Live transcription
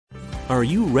Are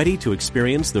you ready to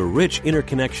experience the rich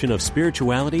interconnection of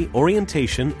spirituality,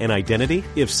 orientation, and identity?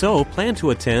 If so, plan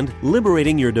to attend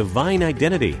Liberating Your Divine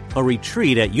Identity, a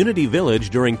retreat at Unity Village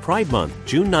during Pride Month,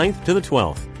 June 9th to the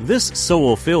 12th. This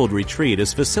soul-filled retreat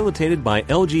is facilitated by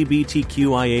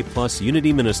LGBTQIA+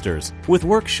 Unity ministers, with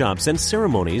workshops and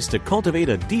ceremonies to cultivate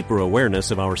a deeper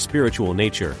awareness of our spiritual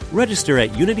nature. Register at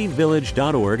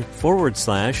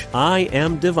unityvillage.org/I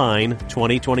Am Divine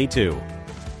 2022.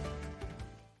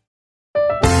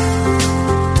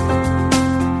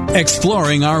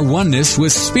 Exploring our oneness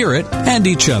with Spirit and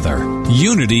each other.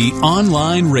 Unity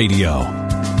Online Radio.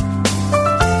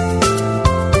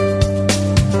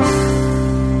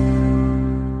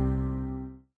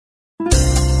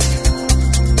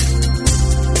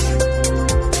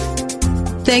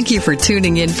 Thank you for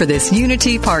tuning in for this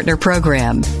Unity Partner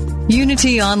Program.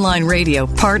 Unity Online Radio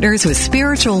partners with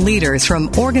spiritual leaders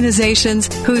from organizations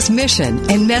whose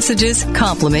mission and messages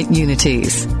complement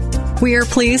Unity's. We are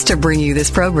pleased to bring you this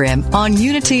program on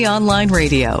Unity Online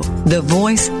Radio, the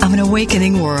voice of an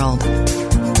awakening world.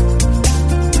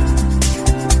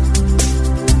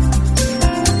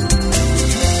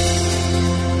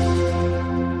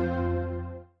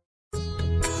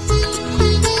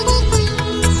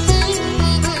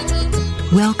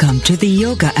 Welcome to the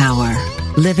Yoga Hour,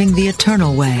 Living the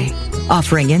Eternal Way,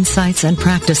 offering insights and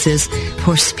practices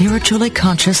for spiritually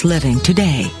conscious living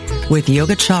today, with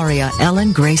Yogacharya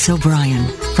Ellen Grace O'Brien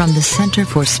from the Center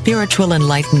for Spiritual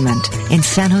Enlightenment in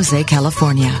San Jose,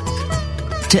 California.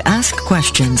 To ask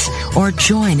questions or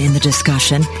join in the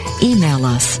discussion, email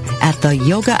us at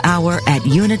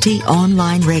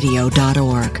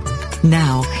theyogahour@unityonlineradio.org.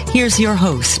 Now, here's your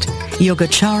host,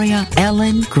 Yogacharya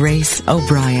Ellen Grace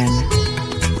O'Brien.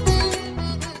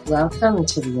 Welcome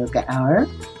to the Yoga Hour,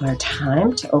 our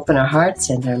time to open our hearts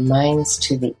and our minds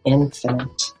to the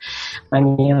infinite.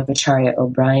 I'm Yogacharya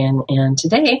O'Brien, and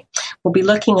today we'll be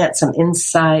looking at some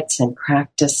insights and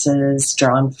practices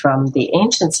drawn from the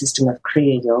ancient system of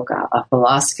Kriya Yoga, a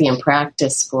philosophy and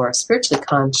practice for spiritually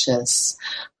conscious,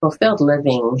 fulfilled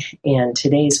living in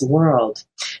today's world.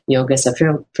 Yoga is a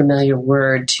familiar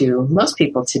word to most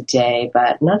people today,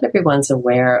 but not everyone's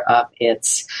aware of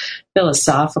its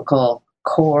philosophical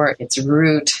core, its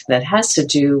root that has to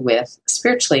do with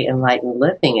spiritually enlightened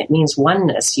living. It means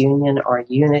oneness, union, or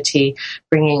unity,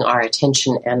 bringing our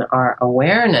attention and our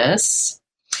awareness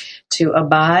to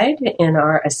abide in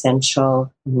our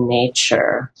essential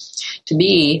nature, to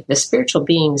be the spiritual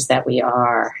beings that we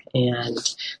are,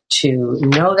 and to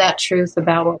know that truth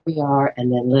about what we are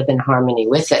and then live in harmony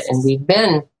with it. And we've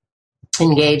been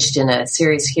engaged in a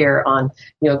series here on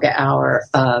Yoga Hour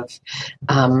of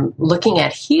looking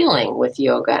at healing with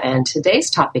yoga. And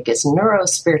today's topic is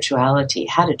Neuro-Spirituality,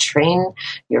 how to train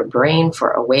your brain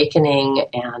for awakening.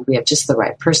 And we have just the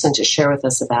right person to share with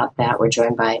us about that. We're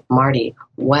joined by Marty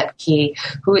Wuttke,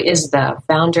 who is the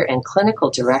founder and clinical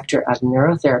director of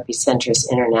Neurotherapy Centers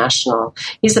International.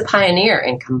 He's a pioneer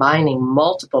in combining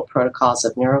multiple protocols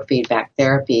of neurofeedback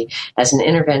therapy as an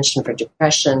intervention for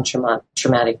depression,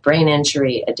 traumatic brain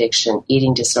injury, addiction,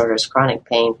 eating disorders, chronic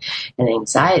pain, and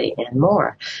anxiety, and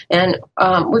more. And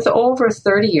with over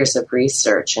 30 years of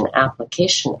research and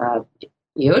application of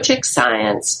yogic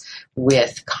science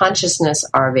with consciousness,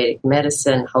 Ayurvedic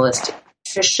medicine, holistic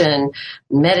nutrition,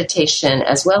 meditation,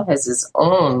 as well as his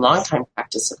own longtime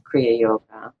practice of Kriya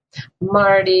Yoga,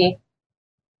 Marty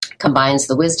combines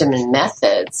the wisdom and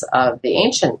methods of the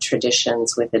ancient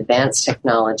traditions with advanced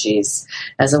technologies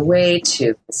as a way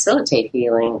to facilitate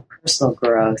healing, personal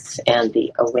growth, and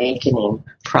the awakening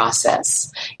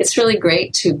process. It's really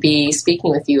great to be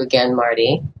speaking with you again,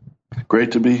 Marty.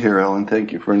 Great to be here, Ellen.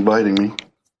 Thank you for inviting me.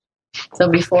 So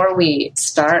before we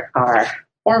start our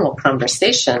formal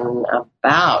conversation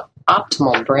about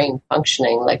optimal brain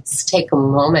functioning, let's take a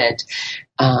moment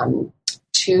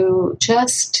to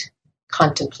just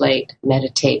contemplate,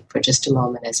 meditate for just a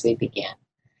moment as we begin.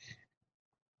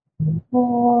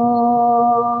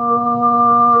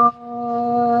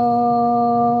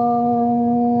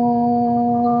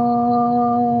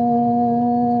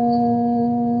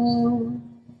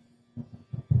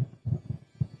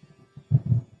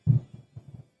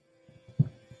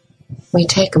 We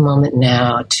take a moment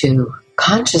now to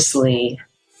consciously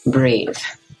breathe.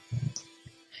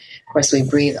 Of course, we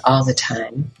breathe all the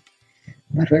time,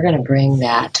 but we're going to bring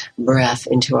that breath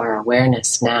into our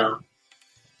awareness now.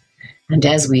 And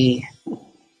as we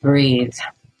breathe,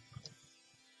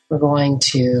 we're going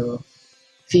to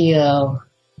feel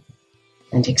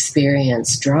and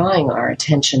experience drawing our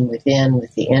attention within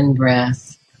with the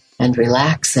in-breath and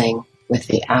relaxing with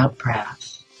the out-breath.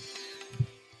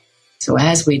 So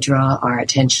as we draw our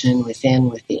attention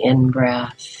within with the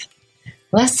in-breath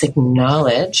let's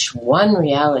acknowledge one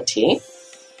reality,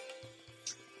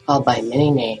 called by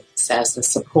many names, as the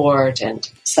support and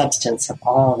substance of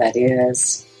all that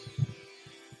is,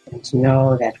 and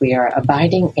know that we are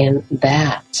abiding in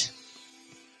that.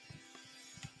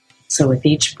 So with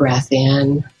each breath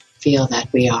in, feel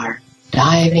that we are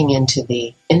diving into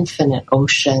the infinite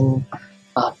ocean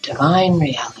of divine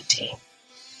reality,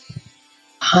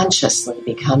 consciously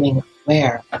becoming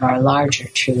aware of our larger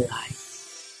true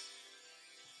life.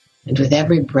 And with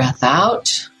every breath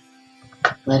out,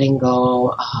 letting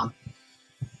go of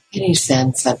any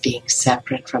sense of being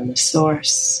separate from the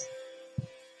source,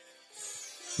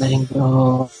 letting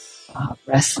go of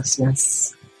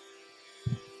restlessness,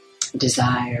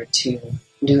 desire to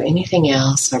do anything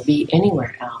else or be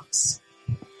anywhere else.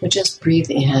 But just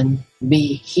breathe in,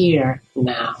 be here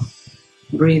now.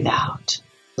 Breathe out,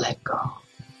 let go.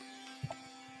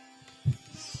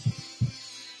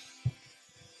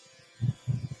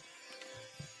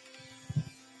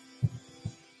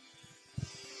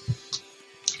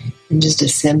 And just a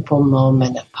simple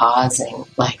moment of pausing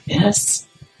like this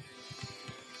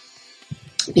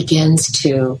begins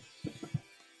to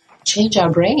change our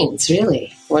brains,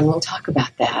 really, when we'll talk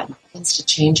about that. It begins to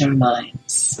change our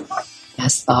minds.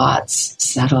 As thoughts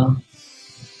settle,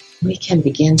 we can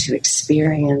begin to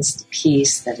experience the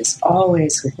peace that is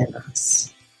always within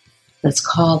us. Let's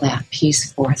call that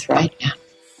peace forth right now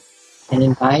and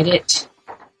invite it to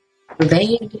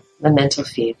pervade the mental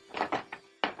field,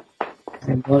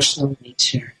 the emotional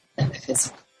nature, and the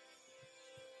physical.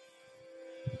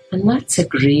 And let's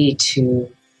agree to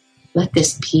let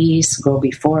this peace go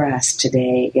before us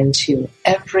today into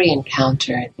every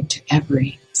encounter and into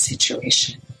every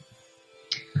situation.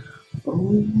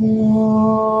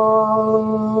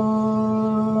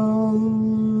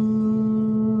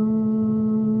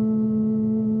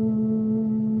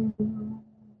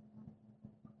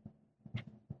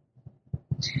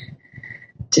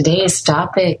 Today's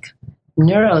topic,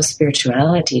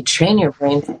 Neuro-Spirituality, train your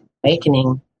brain for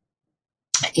awakening,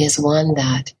 is one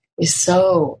that is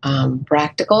so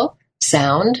practical,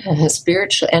 sound,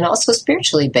 spiritual, and also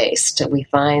spiritually based. We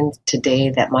find today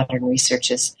that modern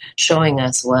research is showing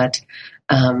us what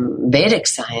Vedic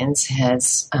science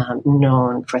has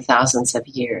known for thousands of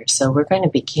years. So we're going to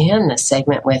begin this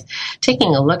segment with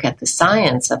taking a look at the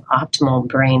science of optimal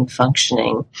brain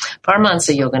functioning.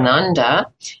 Paramahansa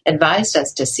Yogananda advised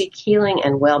us to seek healing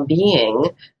and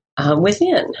well-being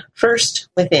within, first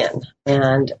within,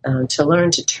 and to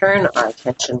learn to turn our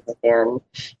attention within.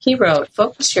 He wrote,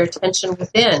 "Focus your attention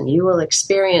within. You will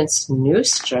experience new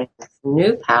strength,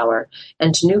 new power,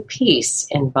 and new peace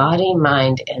in body,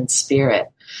 mind, and spirit.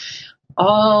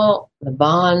 All the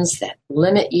bonds that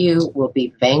limit you will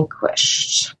be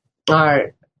vanquished."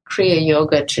 Our Kriya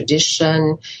Yoga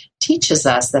tradition teaches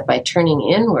us that by turning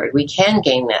inward, we can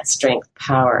gain that strength,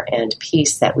 power, and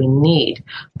peace that we need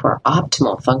for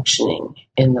optimal functioning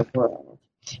in the world.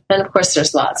 And of course,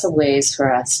 there's lots of ways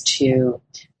for us to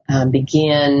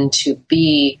begin to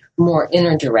be more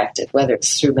inner directed, whether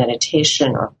it's through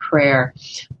meditation or prayer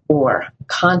or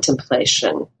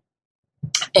contemplation.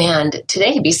 And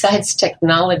today, besides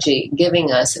technology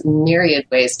giving us myriad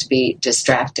ways to be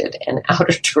distracted and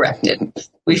outer directed,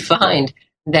 we find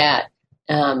that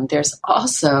there's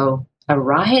also a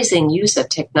rising use of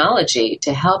technology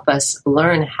to help us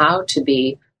learn how to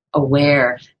be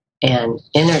aware and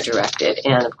inner directed.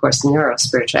 And of course,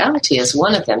 Neuro-Spirituality is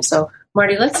one of them. So,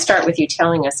 Marty, let's start with you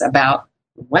telling us about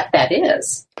what that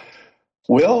is.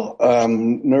 Well,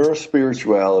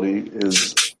 Neuro-Spirituality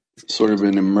is sort of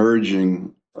an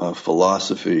emerging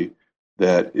philosophy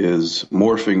that is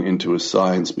morphing into a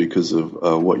science because of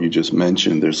what you just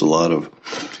mentioned. There's a lot of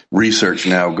research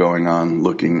now going on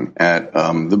looking at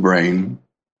the brain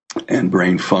and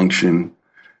brain function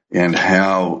and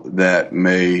how that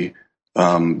may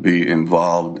be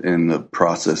involved in the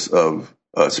process of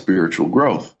spiritual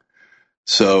growth.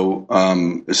 So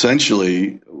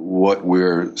essentially what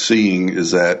we're seeing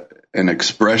is that an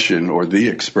expression or the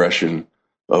expression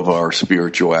of our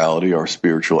spirituality, our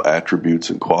spiritual attributes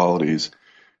and qualities,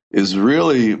 is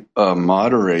really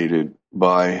moderated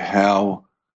by how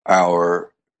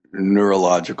our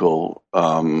neurological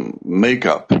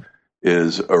makeup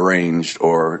is arranged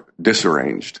or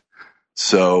disarranged.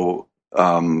 So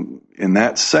in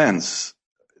that sense,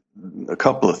 a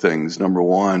couple of things. Number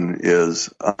one is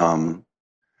the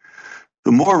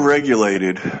more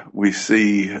regulated we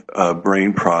see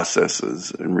brain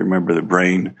processes, and remember the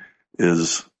brain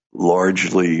is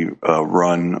largely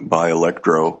run by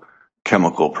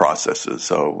electrochemical processes.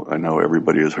 So I know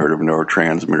everybody has heard of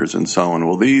neurotransmitters and so on.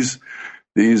 Well, these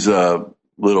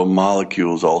little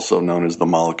molecules, also known as the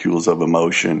molecules of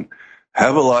emotion,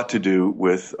 have a lot to do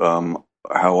with how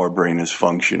our brain is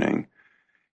functioning.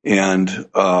 And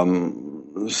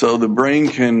so the brain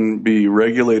can be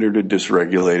regulated or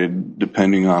dysregulated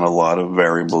depending on a lot of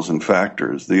variables and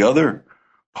factors. The other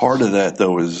part of that,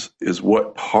 though, is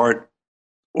what part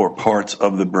or parts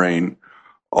of the brain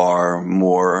are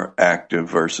more active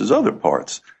versus other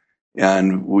parts.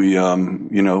 And we,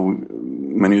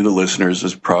 many of the listeners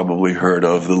has probably heard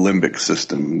of the limbic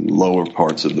system, lower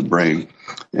parts of the brain.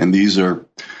 And these are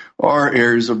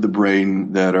areas of the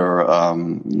brain that are,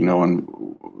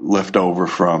 left over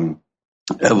from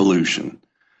evolution.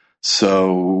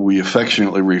 So we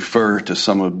affectionately refer to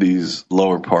some of these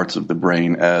lower parts of the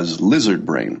brain as lizard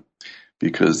brain,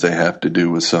 because they have to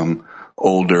do with some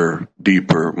older,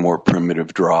 deeper, more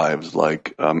primitive drives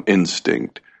like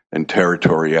instinct and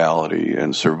territoriality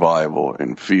and survival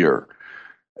and fear.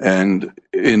 And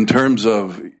in terms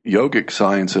of yogic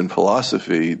science and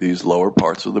philosophy, these lower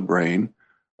parts of the brain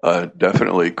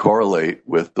definitely correlate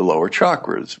with the lower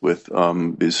chakras, with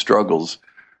these struggles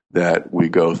that we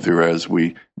go through as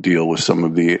we deal with some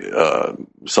of the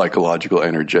psychological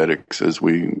energetics as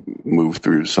we move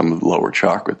through some of the lower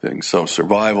chakra things. So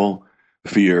survival,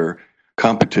 fear,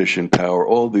 competition, power,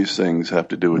 all these things have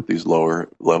to do with these lower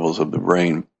levels of the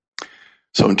brain.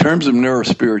 So in terms of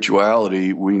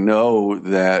neurospirituality, we know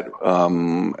that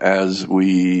as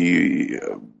we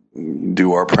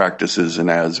do our practices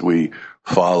and as we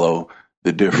follow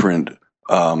the different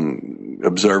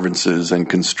observances and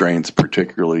constraints,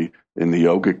 particularly in the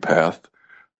yogic path,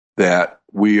 that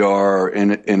we are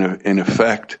in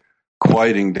effect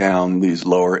quieting down these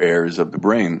lower areas of the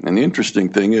brain. And the interesting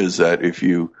thing is that if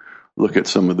you look at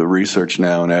some of the research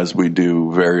now, and as we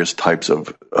do various types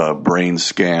of brain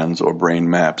scans or brain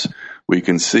maps, we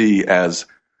can see as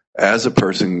a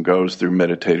person goes through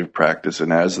meditative practice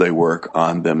and as they work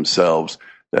on themselves,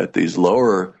 that these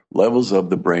lower levels of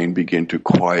the brain begin to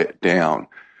quiet down.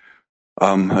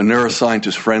 A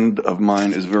neuroscientist friend of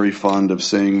mine is very fond of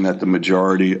saying that the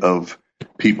majority of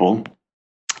people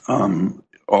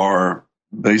are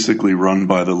basically run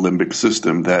by the limbic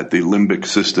system, that the limbic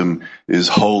system is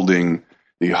holding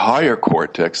the higher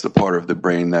cortex, the part of the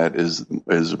brain that is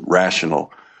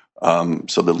rational.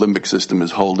 So the limbic system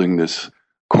is holding this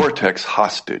cortex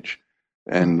hostage.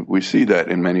 And we see that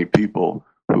in many people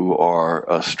who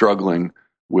are struggling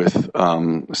with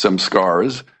some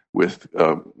scars, with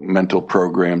mental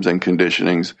programs and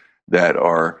conditionings that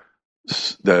are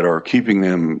keeping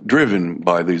them driven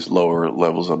by these lower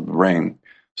levels of the brain.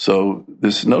 So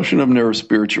this notion of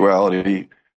neurospirituality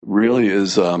really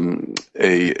is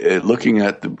looking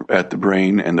at the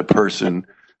brain and the person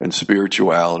and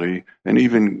spirituality and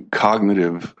even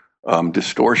cognitive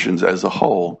distortions as a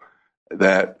whole.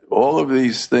 That all of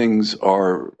these things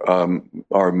are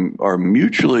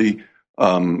mutually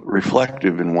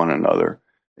reflective in one another,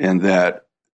 and that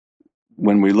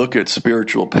when we look at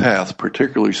spiritual paths,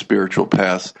 particularly spiritual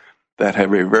paths that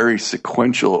have a very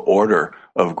sequential order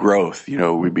of growth,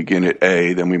 we begin at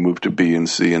A, then we move to B and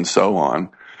C and so on.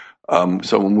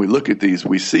 So when we look at these,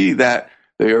 we see that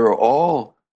they are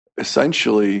all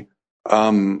essentially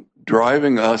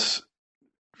driving us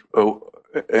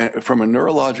from a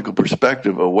neurological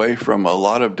perspective away from a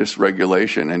lot of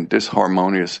dysregulation and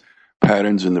disharmonious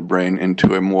patterns in the brain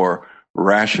into a more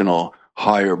rational,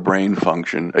 higher brain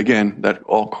function. Again, that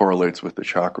all correlates with the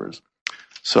chakras.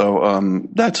 So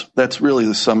that's really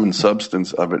the sum and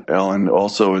substance of it, Ellen.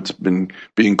 Also, it's been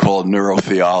being called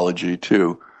neurotheology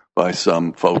too by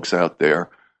some folks out there.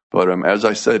 But as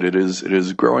I said, it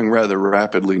is growing rather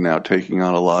rapidly now, taking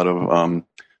on a lot of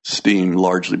steam,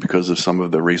 largely because of some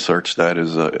of the research that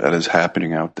is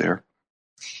happening out there.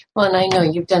 Well, and I know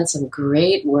you've done some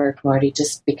great work, Marty,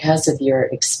 just because of your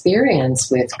experience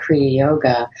with Kriya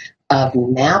Yoga of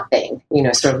mapping,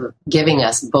 sort of giving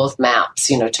us both maps,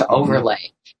 to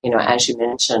overlay, as you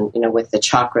mentioned, with the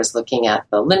chakras, looking at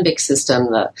the limbic system,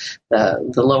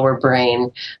 the lower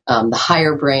brain, the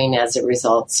higher brain as it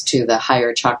results to the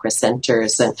higher chakra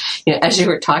centers. And, as you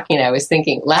were talking, I was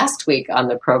thinking last week on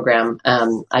the program,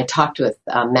 I talked with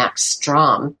Max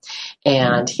Strom,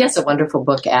 and he has a wonderful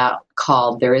book out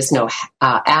called There Is No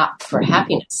App for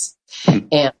Happiness.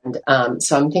 And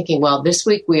so I'm thinking, well, this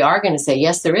week we are going to say,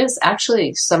 yes, there is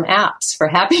actually some apps for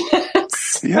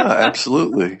happiness. Yeah,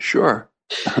 absolutely. Sure.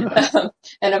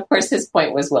 And of course, his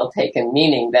point was well taken,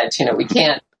 meaning that,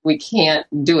 we can't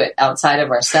do it outside of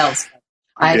ourselves.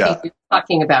 I think you're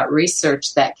talking about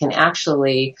research that can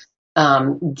actually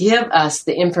give us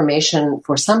the information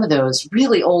for some of those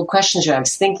really old questions. I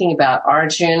was thinking about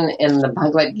Arjun in the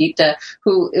Bhagavad Gita,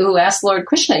 who asked Lord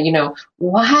Krishna,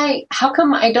 how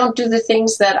come I don't do the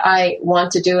things that I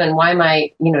want to do, and why am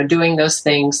I, doing those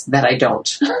things that I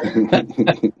don't?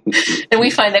 And we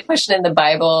find that question in the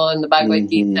Bible and the Bhagavad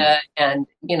Gita, and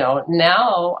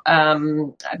now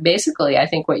basically, I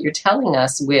think what you're telling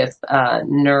us with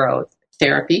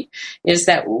neurotherapy is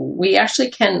that we actually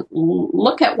can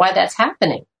look at why that's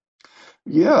happening.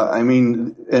 Yeah, I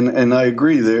mean, and I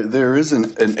agree. There is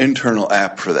an internal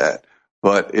app for that,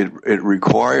 but it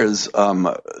requires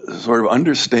sort of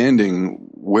understanding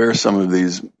where some of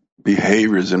these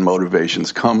behaviors and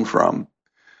motivations come from.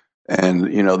 And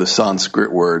the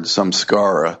Sanskrit word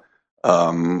samskara,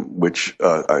 which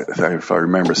if I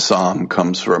remember, sam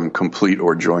comes from complete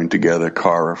or joined together,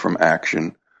 kara from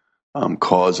action.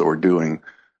 Cause or doing.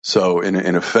 So in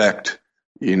effect,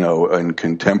 in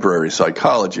contemporary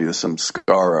psychology, the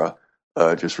samskara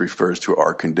just refers to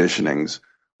our conditionings,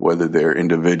 whether they're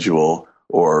individual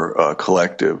or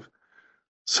collective.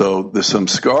 So the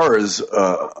samskaras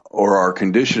or our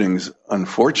conditionings,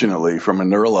 unfortunately, from a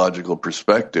neurological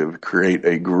perspective, create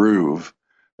a groove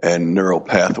and neural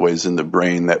pathways in the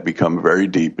brain that become very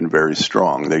deep and very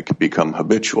strong. They can become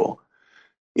habitual.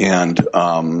 And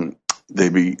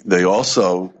they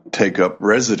also take up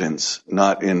residence,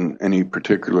 not in any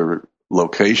particular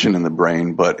location in the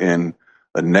brain, but in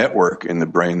a network in the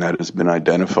brain that has been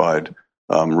identified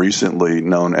recently,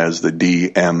 known as the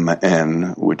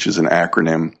DMN, which is an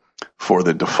acronym for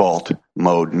the default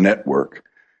mode network.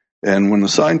 And when the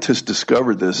scientists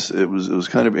discovered this, it was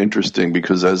kind of interesting,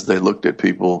 because as they looked at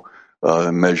people,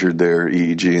 measured their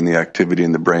EEG and the activity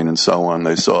in the brain and so on,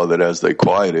 they saw that as they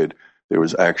quieted, there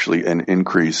was actually an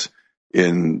increase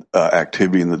in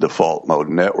activity in the default mode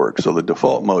network. So the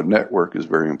default mode network is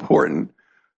very important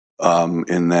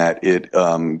in that it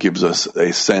gives us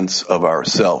a sense of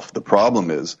ourself. The problem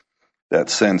is that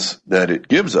sense that it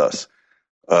gives us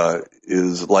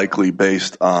is likely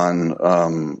based on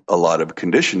a lot of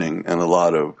conditioning and a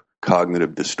lot of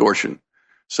cognitive distortion.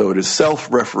 So it is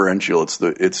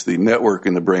self-referential. It's the network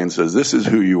in the brain says, this is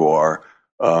who you are.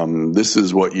 This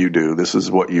is what you do. This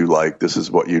is what you like. This is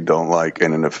what you don't like.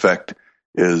 And in effect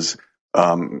is,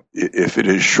 if it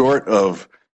is short of,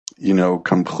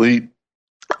 complete,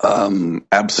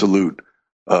 absolute,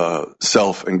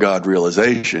 self and God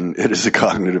realization, it is a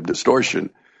cognitive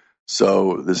distortion.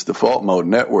 So this default mode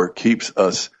network keeps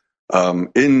us,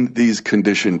 in these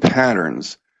conditioned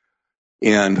patterns.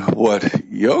 And what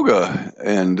yoga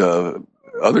and,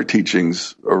 other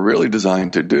teachings are really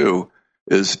designed to do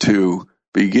is to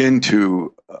begin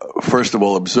to, first of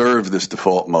all, observe this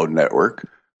default mode network.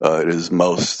 It is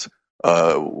most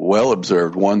well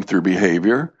observed, one, through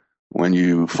behavior. When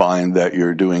you find that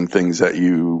you're doing things that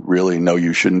you really know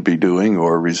you shouldn't be doing,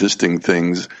 or resisting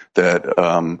things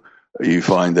that you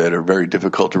find that are very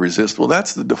difficult to resist, well,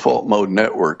 that's the default mode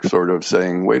network sort of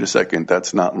saying, wait a second,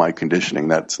 that's not my conditioning,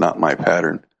 that's not my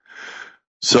pattern.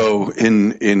 So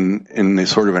in a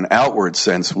sort of an outward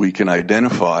sense, we can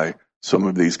identify some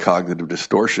of these cognitive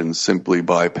distortions simply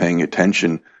by paying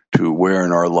attention to where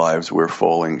in our lives we're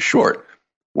falling short.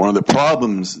 One of the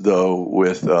problems, though,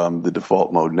 with the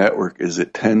default mode network is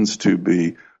it tends to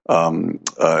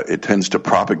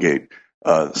propagate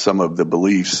some of the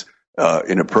beliefs,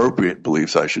 inappropriate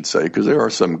beliefs, I should say, because there are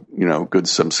some, good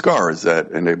samskaras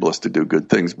that enable us to do good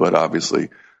things, but obviously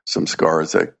some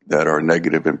scars that are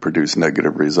negative and produce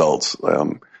negative results.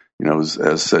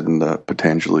 As said in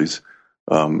Patanjali's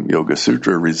Yoga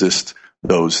Sutra, resist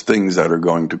those things that are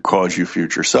going to cause you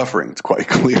future suffering. It's quite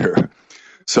clear.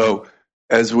 So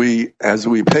as we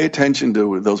pay attention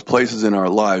to those places in our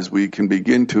lives, we can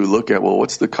begin to look at, well,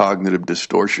 what's the cognitive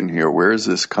distortion here? Where is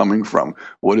this coming from?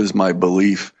 What is my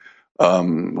belief?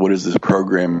 What is this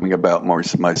programming about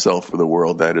myself or the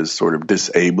world that is sort of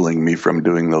disabling me from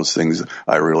doing those things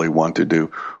I really want to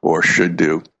do or should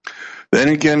do? Then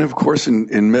again, of course,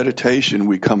 in meditation,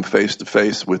 we come face to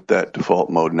face with that default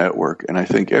mode network. And I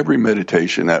think every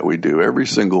meditation that we do, every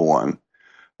single one,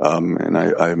 and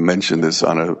I mentioned this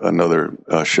on another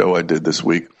show I did this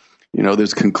week,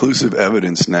 there's conclusive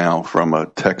evidence now from a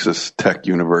Texas Tech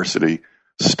University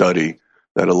study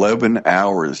that 11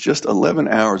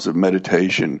 hours of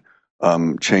meditation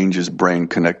changes brain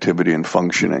connectivity and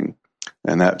functioning.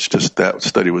 And that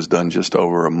study was done just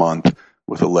over a month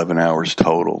with 11 hours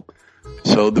total.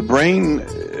 So the brain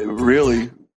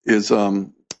really is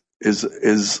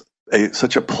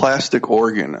such a plastic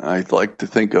organ. I like to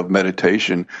think of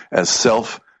meditation as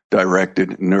self-directed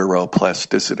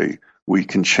neuroplasticity. We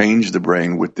can change the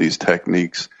brain with these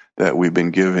techniques that we've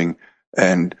been giving,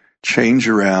 and change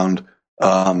around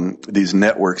these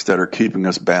networks that are keeping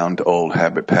us bound to old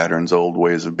habit patterns, old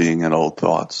ways of being, and old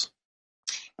thoughts.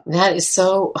 That is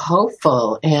so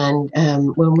hopeful. And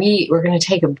when we're going to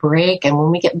take a break, and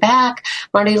when we get back,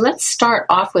 Marty, let's start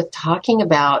off with talking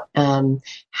about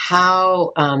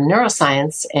how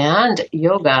neuroscience and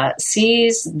yoga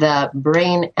sees the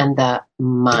brain and the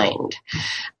mind.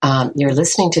 You're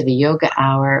listening to the Yoga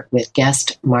Hour with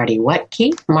guest Marty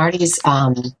Wuttke. Marty's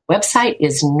website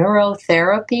is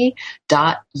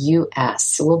neurotherapy.us.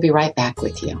 So we'll be right back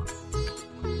with you.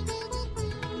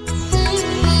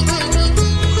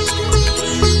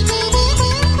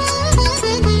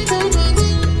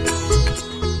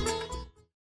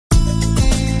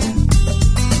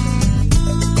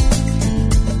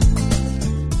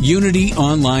 Unity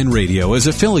Online Radio is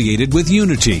affiliated with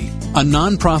Unity, a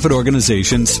non-profit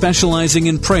organization specializing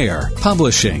in prayer,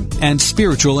 publishing, and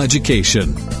spiritual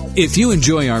education. If you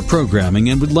enjoy our programming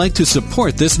and would like to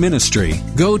support this ministry,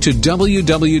 go to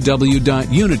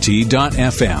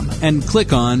www.unity.fm and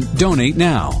click on Donate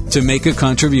Now to make a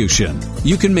contribution.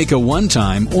 You can make a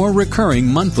one-time or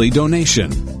recurring monthly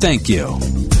donation. Thank you.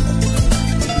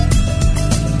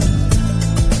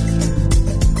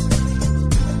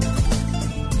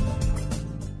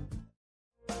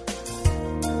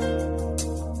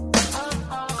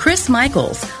 Chris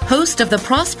Michaels, host of The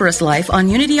Prosperous Life on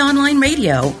Unity Online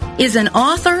Radio, is an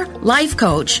author, life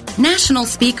coach, national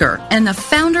speaker, and the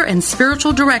founder and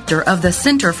spiritual director of the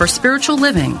Center for Spiritual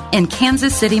Living in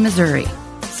Kansas City, Missouri.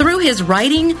 Through his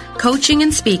writing, coaching,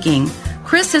 and speaking,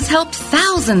 Chris has helped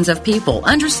thousands of people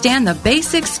understand the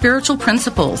basic spiritual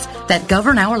principles that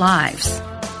govern our lives.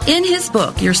 In his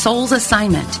book, Your Soul's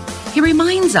Assignment, he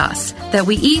reminds us that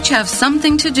we each have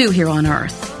something to do here on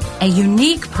earth, a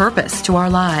unique purpose to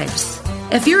our lives.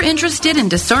 If you're interested in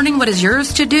discerning what is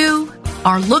yours to do,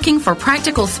 are looking for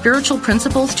practical spiritual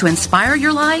principles to inspire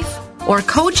your life, or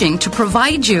coaching to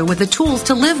provide you with the tools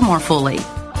to live more fully,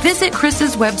 visit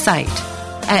Chris's website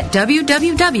at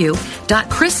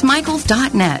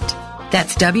www.chrismichaels.net.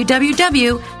 That's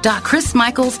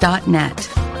www.chrismichaels.net.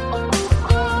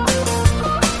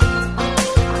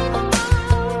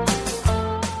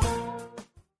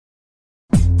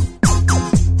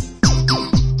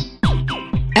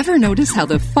 Ever notice how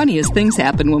the funniest things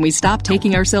happen when we stop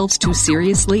taking ourselves too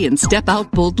seriously and step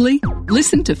out boldly?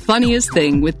 Listen to Funniest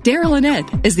Thing with Daryl and Ed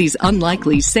as these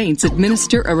unlikely saints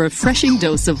administer a refreshing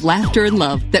dose of laughter and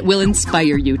love that will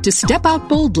inspire you to step out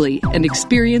boldly and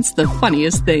experience the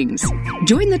funniest things.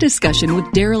 Join the discussion with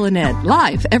Daryl and Ed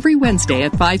live every Wednesday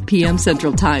at 5 p.m.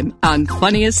 Central Time on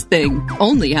Funniest Thing,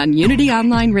 only on Unity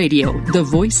Online Radio, the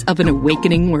voice of an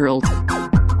awakening world.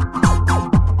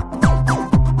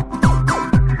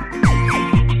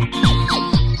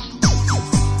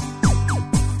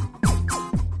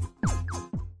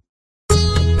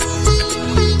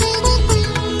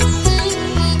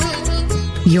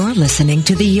 You're listening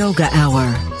to the Yoga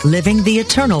Hour, Living the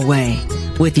Eternal Way,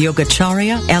 with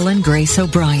Yogacharya Ellen Grace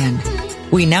O'Brien.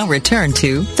 We now return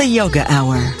to the Yoga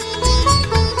Hour.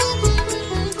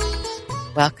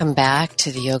 Welcome back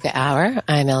to the Yoga Hour.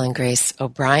 I'm Ellen Grace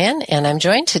O'Brien, and I'm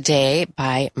joined today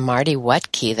by Marty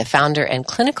Wuttke, the founder and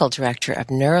clinical director of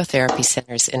Neurotherapy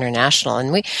Centers International.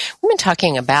 And we've been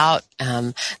talking about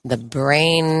the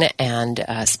brain and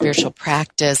spiritual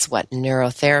practice, what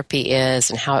neurotherapy is,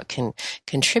 and how it can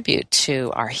contribute to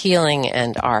our healing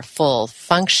and our full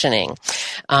functioning.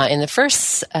 In the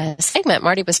first segment,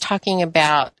 Marty was talking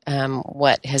about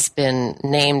what has been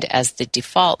named as the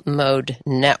default mode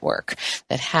network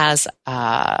that has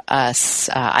us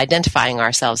identifying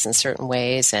ourselves in certain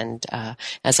ways and,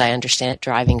 as I understand it,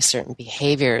 driving certain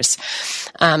behaviors.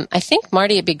 I think,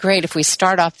 Marty, it'd be great if we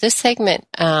start off this segment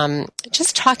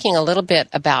just talking a little bit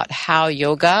about how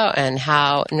yoga and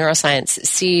how neuroscience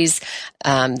sees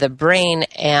the brain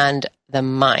and the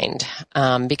mind,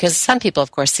 because some people,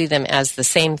 of course, see them as the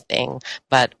same thing,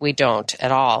 but we don't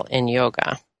at all in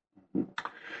yoga.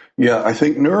 Yeah, I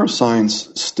think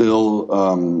neuroscience still,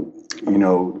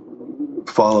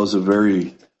 follows a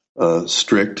very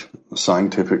strict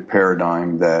scientific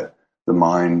paradigm that the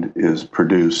mind is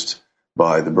produced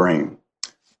by the brain.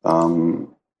 And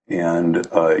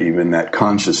even that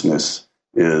consciousness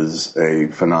is a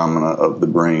phenomena of the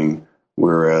brain,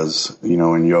 whereas,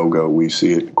 in yoga, we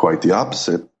see it quite the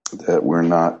opposite, that we're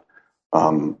not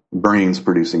brains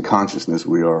producing consciousness,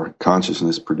 we are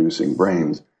consciousness producing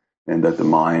brains, and that the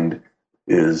mind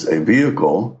is a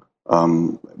vehicle,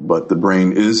 but the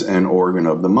brain is an organ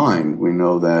of the mind. We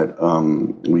know that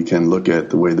we can look at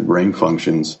the way the brain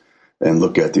functions and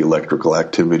look at the electrical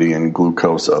activity and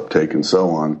glucose uptake and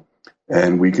so on.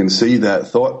 And we can see that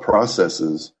thought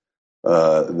processes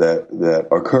that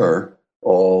occur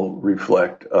all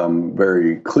reflect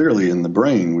very clearly in the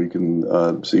brain. We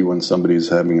can see when somebody's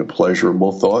having a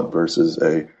pleasurable thought versus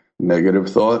a negative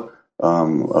thought,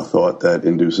 a thought that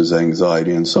induces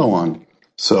anxiety, and so on.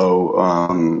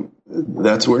 So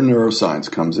that's where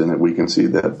neuroscience comes in, and we can see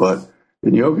that. But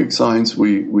in yogic science,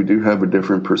 we do have a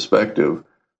different perspective,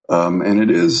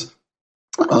 and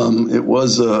it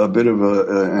was a bit of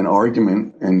an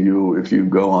argument. And if you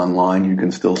go online, you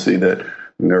can still see that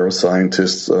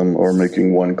neuroscientists are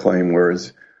making one claim,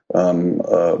 whereas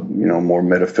more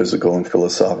metaphysical and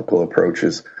philosophical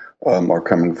approaches are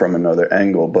coming from another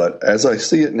angle. But as I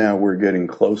see it now, we're getting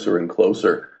closer and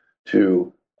closer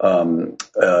to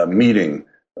meeting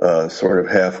sort of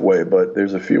halfway. But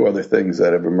there's a few other things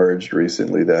that have emerged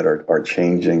recently that are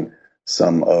changing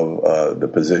some of the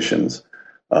positions.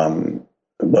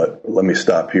 But let me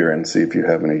stop here and see if you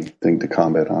have anything to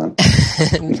comment on.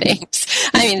 Thanks.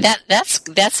 I mean,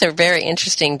 that's a very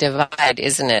interesting divide,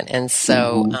 isn't it? And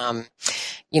so,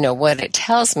 what it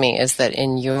tells me is that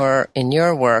in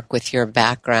your work with your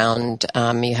background,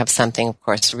 you have something, of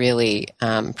course, really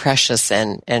precious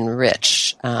and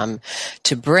rich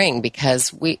to bring,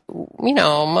 because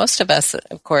most of us,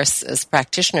 of course, as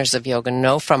practitioners of yoga,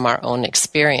 know from our own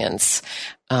experience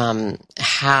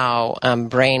how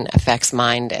brain affects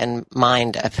mind and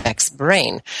mind affects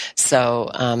brain. So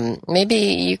maybe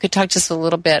you could talk just a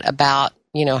little bit about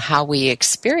how we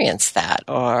experience that,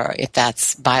 or if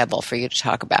that's viable for you to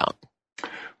talk about.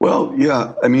 Well,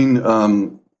 yeah, I mean,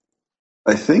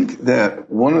 I think that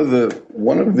one of the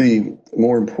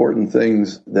more important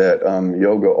things that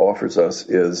yoga offers us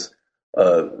is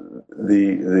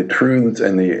the truths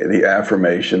and the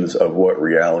affirmations of what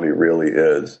reality really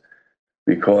is.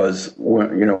 Because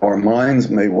our minds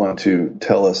may want to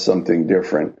tell us something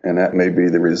different, and that may be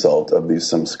the result of these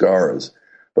samskaras.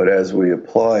 But as we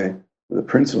apply the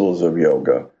principles of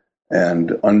yoga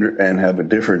and have a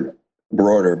different,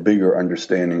 broader, bigger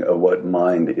understanding of what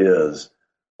mind is,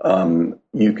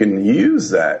 you can use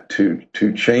that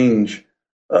to change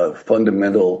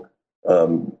fundamental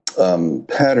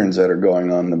patterns that are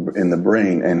going on in the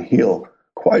brain and heal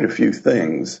quite a few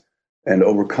things, and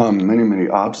overcome many, many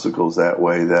obstacles that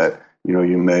way that,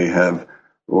 you may have,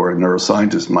 or a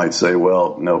neuroscientist might say,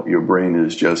 well, no, your brain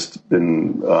has just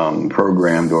been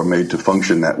programmed or made to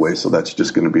function that way, so that's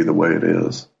just going to be the way it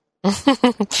is.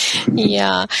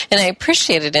 Yeah, and I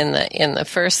appreciate it in the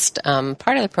first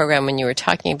part of the program when you were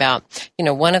talking about,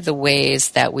 one of the ways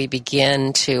that we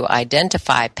begin to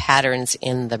identify patterns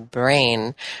in the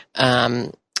brain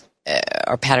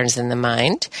or patterns in the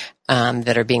mind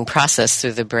that are being processed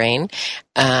through the brain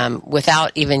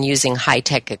without even using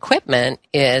high-tech equipment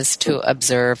is to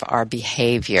observe our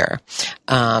behavior.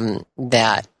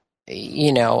 That,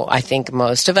 I think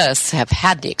most of us have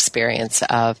had the experience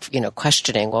of,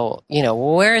 questioning, well,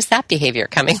 where is that behavior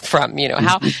coming from?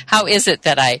 How is it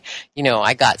that I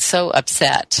got so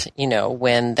upset,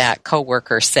 when that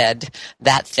coworker said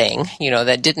that thing,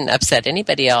 that didn't upset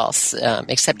anybody else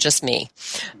except just me.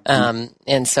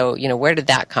 And so, where did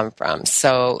that come from?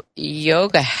 So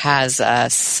yoga has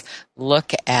us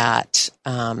look at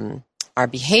our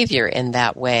behavior in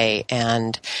that way,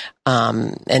 and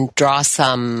draw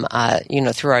some,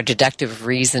 through our deductive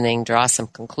reasoning, draw some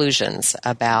conclusions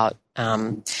about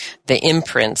the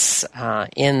imprints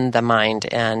in the mind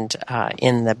and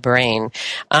in the brain.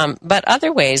 But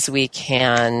other ways we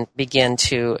can begin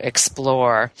to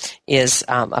explore is,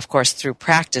 of course, through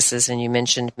practices, and you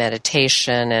mentioned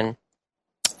meditation, and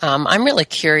I'm really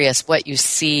curious what you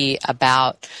see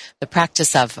about the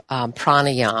practice of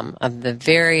pranayama, of the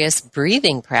various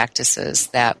breathing practices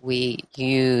that we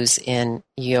use in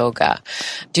yoga.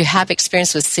 Do you have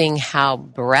experience with seeing how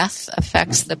breath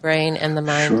affects the brain and the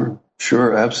mind?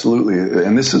 Sure, absolutely.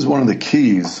 And this is one of the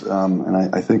keys,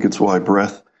 and I think it's why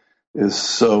breath is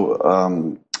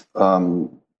so,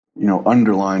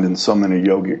 underlined in so many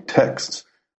yogic texts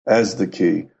as the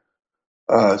key.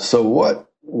 So what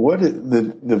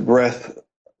the breath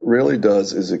really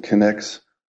does is it connects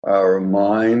our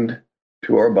mind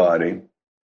to our body,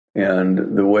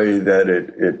 and the way that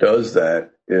it does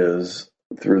that is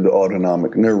through the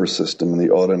autonomic nervous system. And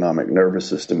the autonomic nervous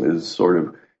system is sort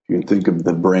of, you can think of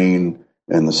the brain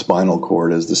and the spinal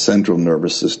cord as the central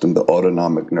nervous system. The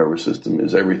autonomic nervous system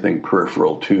is everything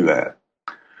peripheral to that.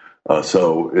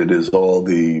 So it is all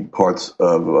the parts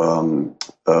of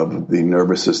the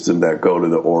nervous system that go to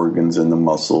the organs and the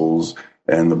muscles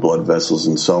and the blood vessels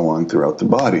and so on throughout the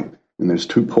body. And there's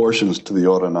two portions to the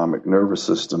autonomic nervous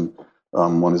system.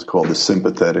 One is called the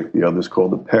sympathetic, the other is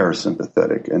called the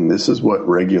parasympathetic. And this is what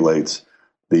regulates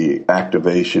the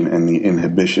activation and the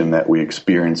inhibition that we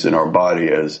experience in our body.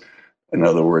 As, in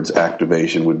other words,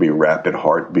 activation would be rapid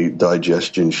heartbeat,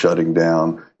 digestion shutting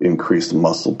down, increased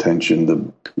muscle tension,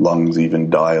 the lungs even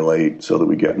dilate so that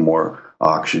we get more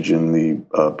oxygen,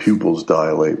 the pupils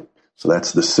dilate. So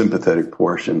that's the sympathetic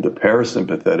portion. The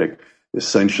parasympathetic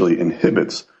essentially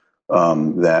inhibits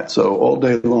that. So all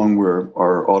day long,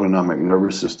 our autonomic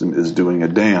nervous system is doing a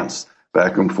dance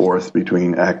back and forth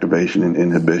between activation and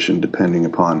inhibition, depending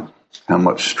upon how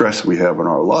much stress we have in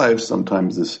our lives.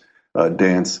 Sometimes this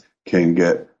dance can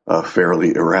get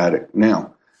fairly erratic.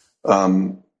 Now,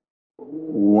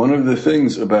 one of the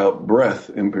things about breath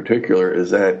in particular is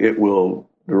that it will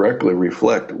directly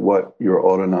reflect what your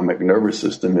autonomic nervous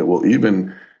system, it will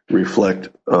even reflect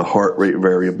heart rate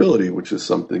variability, which is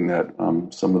something that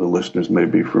some of the listeners may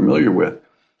be familiar with.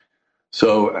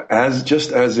 So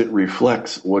just as it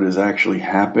reflects what is actually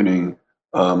happening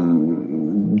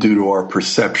due to our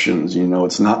perceptions,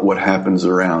 it's not what happens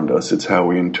around us, it's how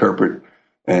we interpret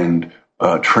and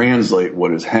translate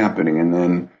what is happening. And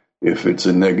then if it's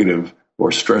a negative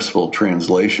or stressful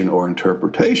translation or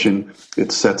interpretation,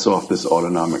 it sets off this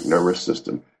autonomic nervous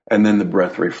system. And then the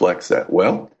breath reflects that.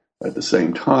 Well, at the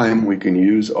same time, we can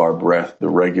use our breath, the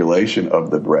regulation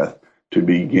of the breath, to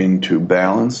begin to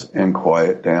balance and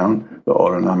quiet down the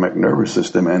autonomic nervous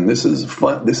system. And this is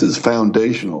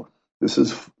foundational. This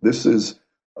is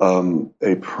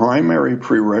a primary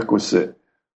prerequisite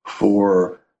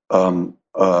for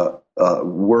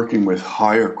working with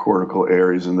higher cortical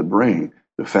areas in the brain.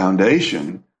 The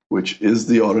foundation, which is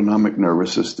the autonomic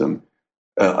nervous system,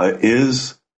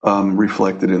 is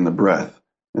reflected in the breath.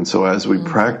 And so as we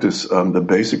practice the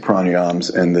basic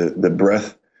pranayams and the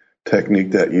breath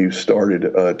technique that you started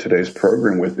today's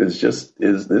program with this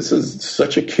is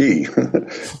such a key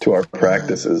to our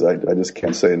practices. I just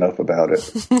can't say enough about it.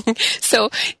 So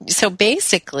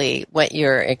basically what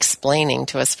you're explaining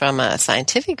to us from a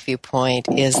scientific viewpoint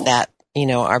is that,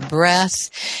 our breath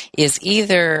is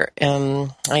either,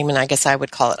 I guess I would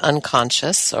call it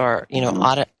unconscious or,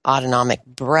 autonomic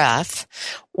breath,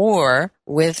 or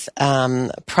with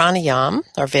pranayam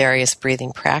or various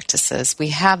breathing practices, we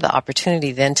have the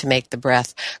opportunity then to make the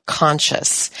breath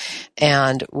conscious.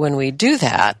 And when we do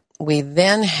that, we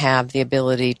then have the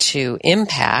ability to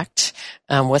impact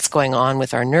what's going on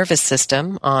with our nervous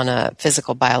system on a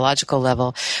physical, biological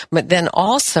level, but then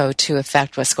also to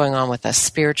affect what's going on with us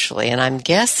spiritually. And I'm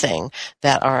guessing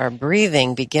that our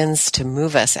breathing begins to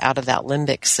move us out of that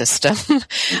limbic system,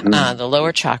 the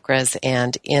lower chakras,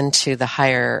 and into the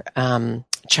higher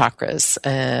chakras,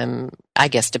 I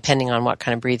guess, depending on what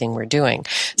kind of breathing we're doing.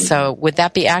 So would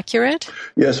that be accurate?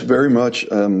 Yes, very much.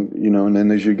 And then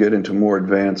as you get into more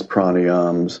advanced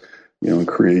pranayams, in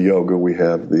Kriya Yoga, we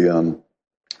have the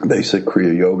basic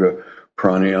Kriya Yoga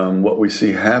pranayam. What we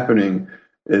see happening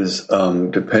is,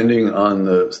 depending on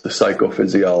the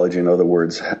psychophysiology, in other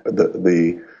words,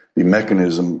 the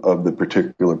mechanism of the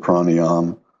particular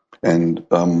pranayam and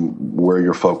where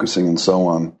you're focusing and so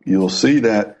on, you'll see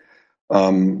that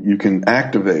you can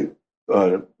activate,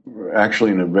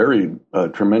 actually in a very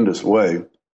tremendous way,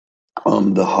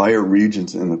 the higher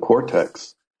regions in the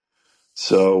cortex.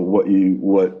 So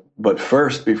but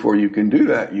first, before you can do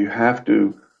that, you have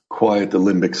to quiet the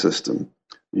limbic system.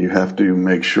 You have to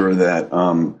make sure that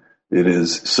it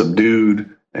is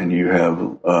subdued, and you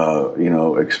have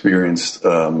experienced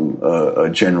a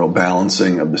general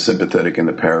balancing of the sympathetic and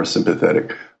the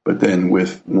parasympathetic. But then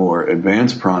with more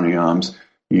advanced pranayams,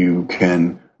 you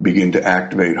can begin to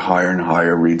activate higher and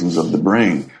higher regions of the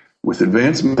brain. With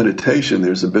advanced meditation,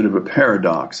 there's a bit of a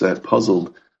paradox that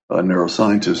puzzled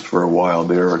neuroscientists for a while.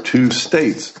 There are two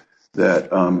states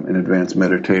that an advanced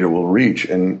meditator will reach,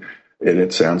 and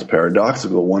it sounds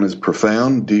paradoxical. One is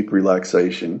profound, deep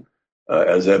relaxation,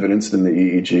 as evidenced in the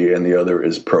EEG, and the other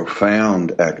is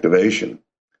profound activation.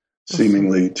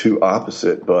 Seemingly two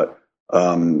opposite, but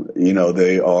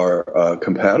they are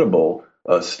compatible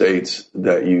states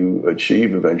that you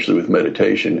achieve eventually with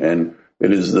meditation, and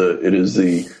it is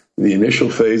the initial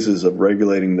phases of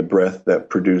regulating the breath that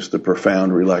produce the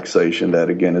profound relaxation that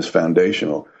again is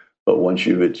foundational. But once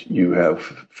you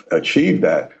have achieved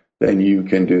that, then you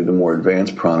can do the more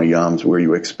advanced pranayams where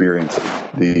you experience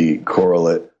the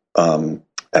correlate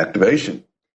activation,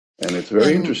 and it's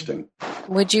very interesting.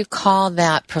 Would you call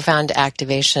that profound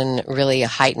activation really a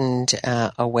heightened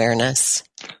awareness?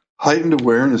 Heightened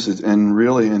awareness is, and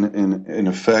really, in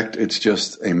effect, it's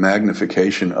just a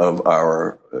magnification of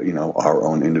our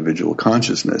own individual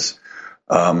consciousness.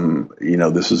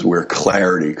 This is where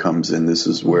clarity comes in. This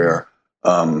is where,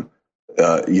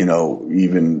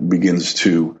 even begins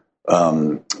to,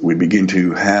 we begin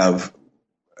to have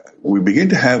we begin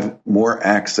to have more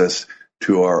access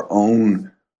to our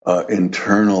own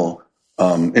internal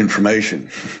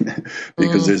information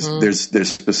because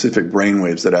there's specific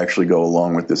brainwaves that actually go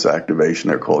along with this activation.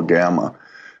 They're called gamma,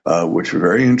 which are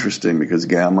very interesting because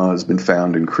gamma has been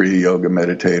found in Kriya Yoga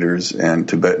meditators and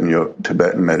Tibetan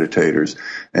meditators,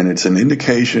 and it's an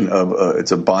indication of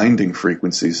it's a binding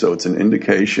frequency, so it's an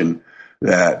indication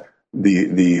that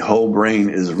the whole brain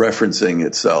is referencing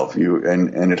itself.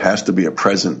 And it has to be a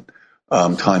present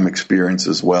time experience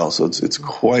as well. So it's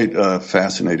quite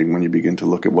fascinating when you begin to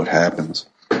look at what happens.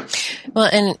 Well,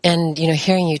 and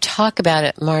hearing you talk about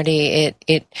it, Marty,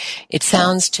 it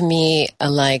sounds to me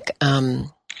like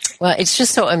well, it's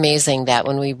just so amazing that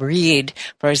when we read,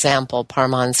 for example,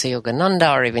 Paramahansa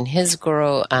Yogananda or even his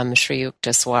guru, Sri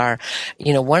Yukteswar,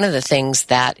 one of the things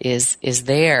that is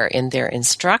there in their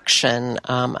instruction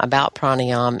about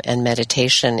pranayama and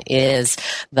meditation is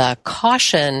the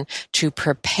caution to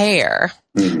prepare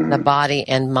the body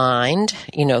and mind,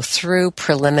 through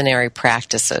preliminary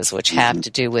practices, which have to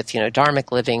do with,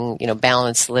 dharmic living,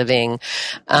 balanced living,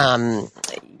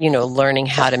 learning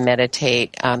how to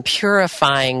meditate,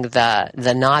 purifying the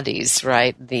nadis,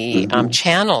 right? The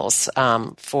channels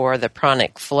for the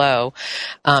pranic flow,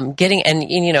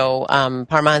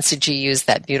 Paramahansaji used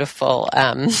that beautiful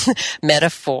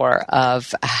metaphor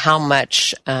of how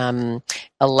much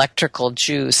electrical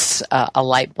juice a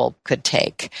light bulb could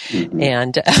take. And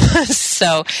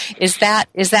so is that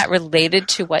related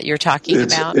to what you're talking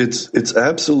about? It's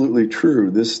absolutely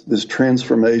true. This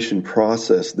transformation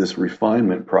process, this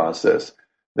refinement process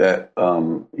that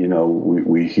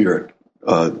we hear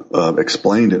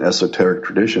explained in esoteric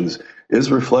traditions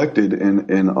is reflected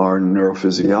in our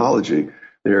neurophysiology.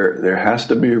 There has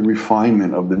to be a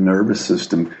refinement of the nervous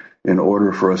system in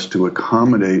order for us to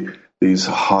accommodate these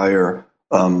higher,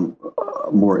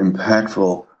 more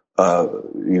impactful,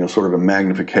 sort of a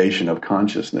magnification of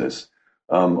consciousness.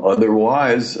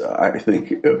 Otherwise, I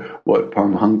think what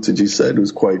Paramahansaji said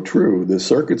was quite true. The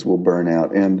circuits will burn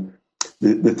out. And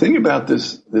the thing about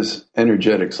this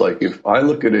energetics, like if I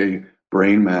look at a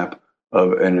brain map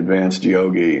of an advanced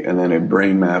yogi and then a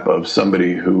brain map of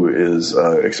somebody who is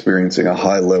experiencing a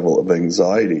high level of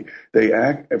anxiety, they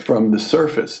act from the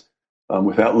surface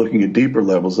without looking at deeper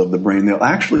levels of the brain. They'll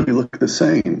actually look the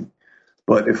same.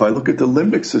 But if I look at the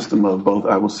limbic system of both,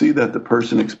 I will see that the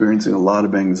person experiencing a lot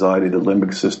of anxiety, the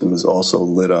limbic system is also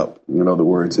lit up. In other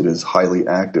words, it is highly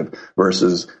active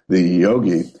versus the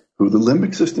yogi, who the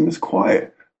limbic system is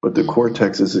quiet, but the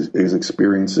cortex is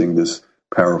experiencing this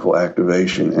powerful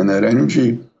activation. And that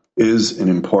energy is an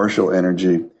impartial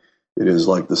energy. It is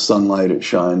like the sunlight, it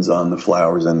shines on the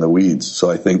flowers and the weeds. So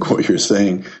I think what you're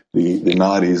saying, the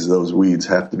nadis, those weeds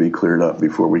have to be cleared up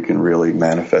before we can really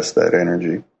manifest that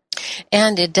energy.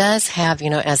 And it does have,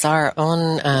 as our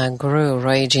own guru,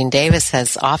 Roy Eugene Davis,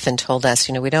 has often told us,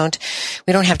 we don't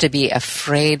have to be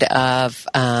afraid of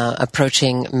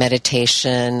approaching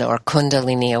meditation or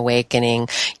Kundalini awakening.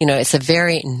 It's a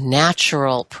very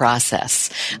natural process.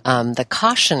 The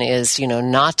caution is,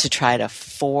 not to try to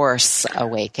force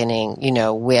awakening,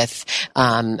 with,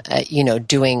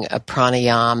 doing a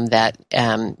pranayama that,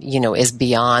 is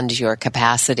beyond your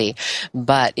capacity.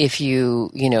 But if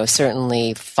you,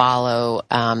 certainly follow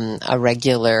a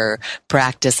regular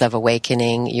practice of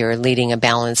awakening, you're leading a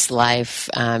balanced life,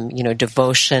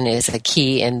 devotion is a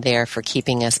key in there for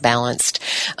keeping us balanced,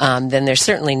 then there's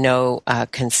certainly no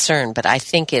concern. But I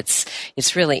think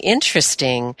it's really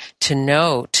interesting to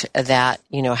note that,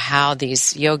 how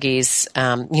these yogis,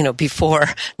 before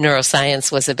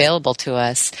neuroscience was available to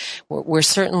us, we're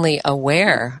certainly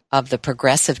aware of the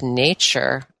progressive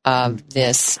nature of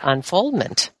this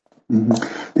unfoldment.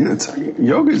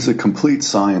 Yoga is a complete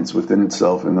science within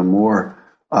itself, and the more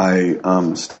I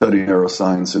study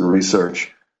neuroscience and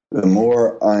research, the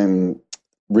more I'm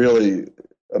really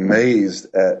amazed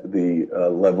at the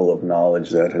level of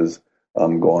knowledge that has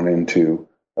gone into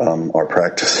our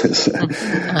practices.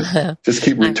 Just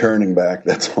keep returning back,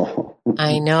 that's all.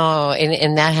 I know,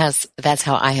 and that's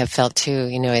how I have felt too.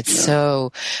 It's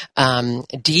so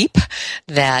deep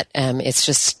that it's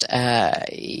just I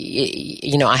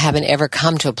haven't ever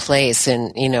come to a place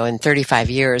in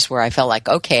 35 years where I felt like,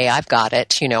 okay, I've got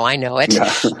it. I know it.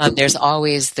 Yeah. There's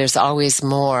always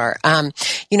more.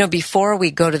 Before we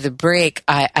go to the break,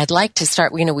 I'd like to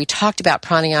start. We talked about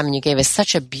pranayama, and you gave us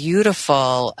such a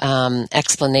beautiful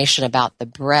explanation about the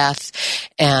breath,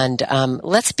 and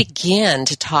let's begin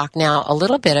to talk now a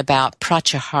little bit about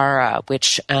pratyahara,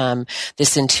 which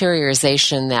this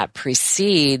interiorization that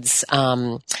precedes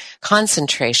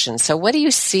concentration. So what do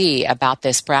you see about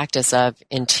this practice of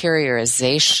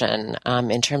interiorization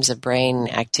in terms of brain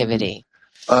activity?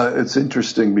 It's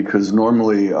interesting because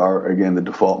normally the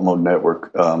default mode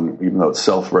network, even though it's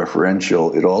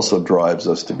self-referential, it also drives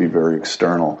us to be very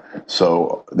external.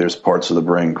 So there's parts of the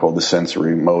brain called the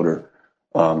sensory motor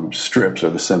strips, or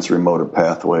the sensory motor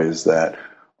pathways, that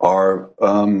are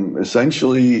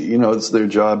essentially, it's their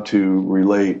job to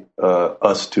relate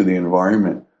us to the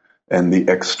environment and the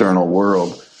external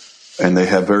world. And they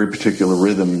have very particular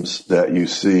rhythms that you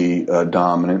see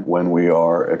dominant when we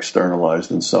are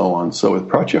externalized and so on. So with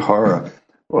pratyahara,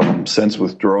 sense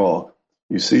withdrawal,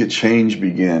 you see a change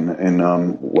begin in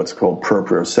what's called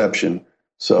proprioception.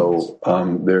 So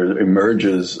there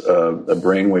emerges a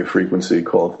brainwave frequency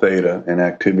called theta, and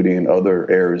activity in other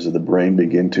areas of the brain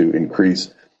begin to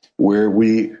increase, where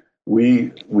we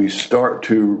start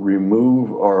to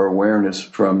remove our awareness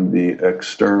from the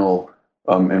external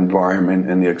environment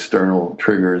and the external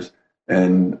triggers,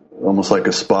 and almost like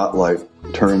a spotlight,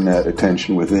 turn that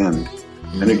attention within.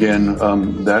 And again,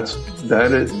 that's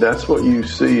what you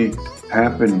see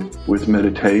happen with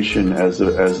meditation as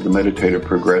the meditator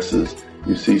progresses.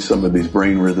 You see some of these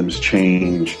brain rhythms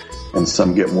change, and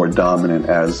some get more dominant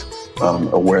as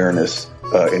awareness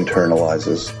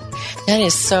internalizes. That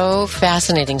is so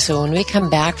fascinating. So when we come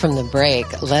back from the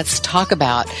break, let's talk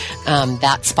about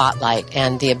that spotlight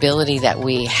and the ability that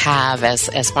we have, as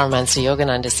Paramahansa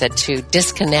Yogananda said, to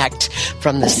disconnect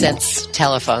from the sense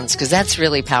telephones, because that's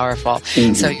really powerful.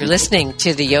 Mm-hmm. So you're listening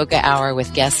to the Yoga Hour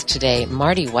with guest today,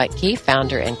 Marty Wuttke,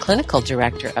 founder and clinical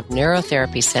director of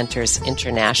Neurotherapy Centers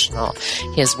International.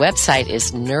 His website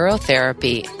is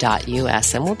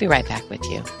neurotherapy.us, and we'll be right back with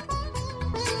you.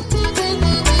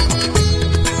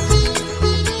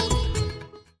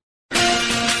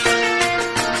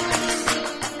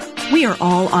 We are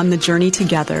all on the journey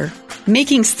together,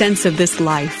 making sense of this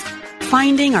life,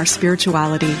 finding our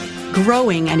spirituality,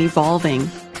 growing and evolving.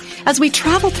 As we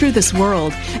travel through this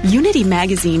world, Unity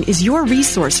Magazine is your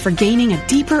resource for gaining a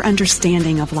deeper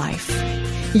understanding of life.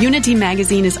 Unity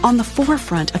Magazine is on the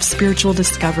forefront of spiritual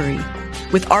discovery,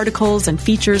 with articles and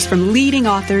features from leading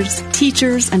authors,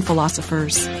 teachers, and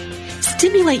philosophers.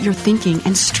 Stimulate your thinking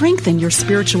and strengthen your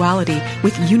spirituality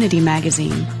with Unity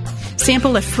Magazine.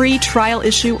 Sample a free trial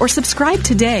issue or subscribe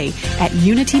today at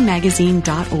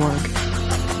unitymagazine.org.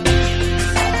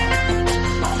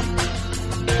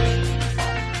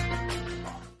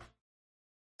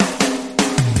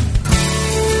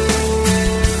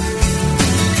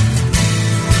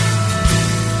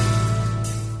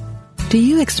 Do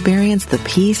you experience the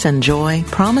peace and joy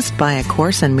promised by A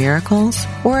Course in Miracles?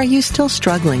 Or are you still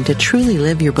struggling to truly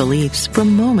live your beliefs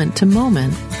from moment to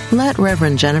moment? Let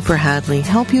Reverend Jennifer Hadley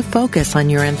help you focus on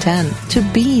your intent to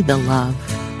be the love,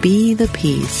 be the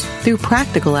peace, through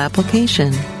practical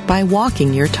application by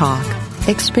walking your talk.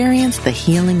 Experience the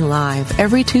healing live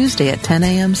every Tuesday at 10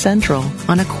 a.m. Central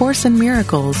on A Course in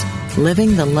Miracles,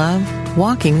 Living the Love,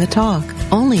 Walking the Talk,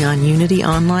 only on Unity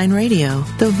Online Radio,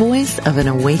 the voice of an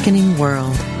awakening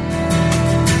world.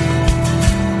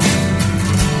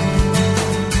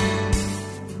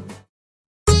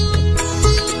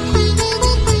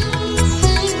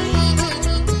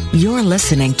 You're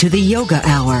listening to the Yoga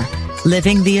Hour,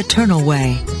 Living the Eternal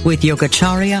Way, with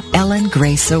Yogacharya Ellen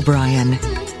Grace O'Brien.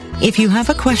 If you have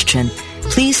a question,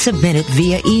 please submit it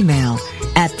via email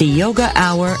at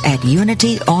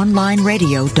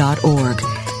theyogahour@unityonlineradio.org,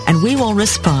 and we will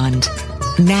respond.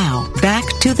 Now, back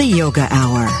to the Yoga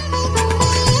Hour.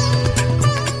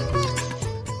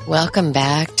 Welcome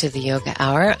back to the Yoga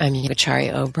Hour. I'm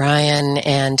Yogacharya O'Brien,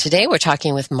 and today we're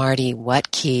talking with Marty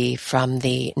Wuttke from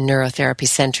the Neurotherapy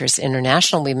Centers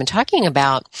International. We've been talking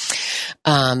about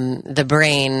the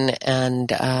brain and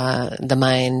the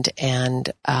mind and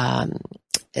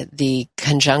the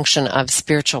conjunction of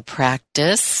spiritual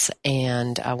practice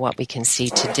and what we can see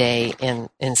today in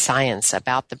science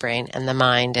about the brain and the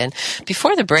mind. And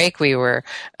before the break, we were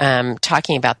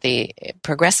talking about the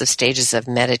progressive stages of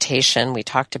meditation. We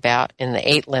talked about in the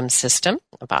 8-limb system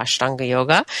of Ashtanga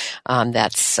Yoga.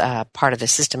 That's part of the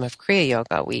system of Kriya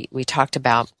Yoga. We talked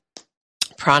about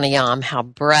pranayama, how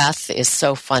breath is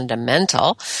so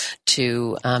fundamental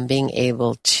to being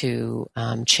able to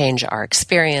change our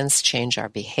experience, change our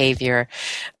behavior.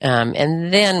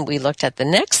 And then we looked at the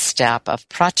next step of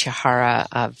pratyahara,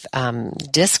 of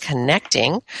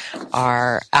disconnecting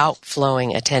our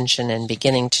outflowing attention and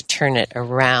beginning to turn it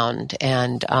around.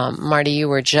 And Marty, you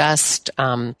were just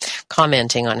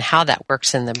commenting on how that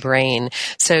works in the brain.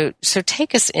 So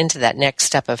take us into that next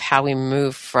step of how we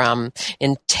move from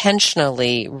intentionally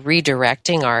really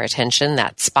redirecting our attention,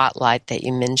 that spotlight that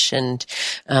you mentioned,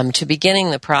 to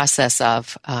beginning the process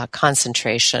of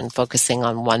concentration, focusing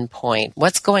on one point.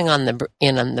 What's going on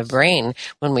in the brain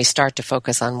when we start to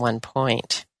focus on one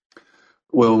point?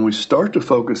 Well, when we start to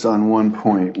focus on one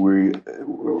point, we,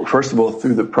 first of all,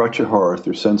 through the pratyahara,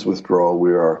 through sense withdrawal,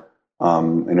 we are,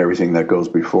 and everything that goes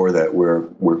before that,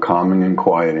 we're calming and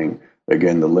quieting.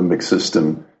 Again, the limbic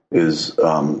system is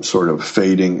sort of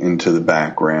fading into the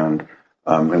background,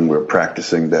 and we're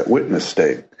practicing that witness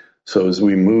state. So as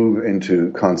we move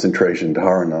into concentration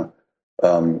dharana,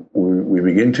 we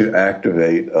begin to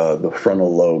activate the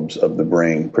frontal lobes of the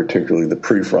brain, particularly the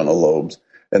prefrontal lobes.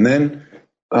 And then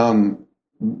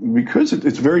because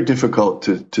it's very difficult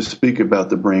to speak about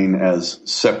the brain as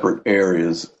separate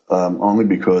areas, only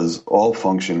because all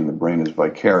function in the brain is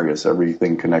vicarious.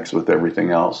 Everything connects with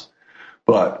everything else.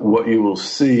 But what you will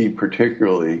see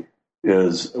particularly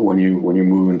is when you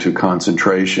move into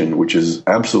concentration, which is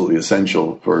absolutely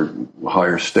essential for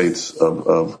higher states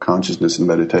of consciousness and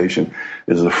meditation,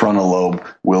 is the frontal lobe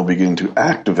will begin to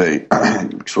activate,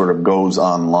 sort of goes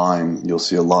online. You'll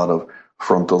see a lot of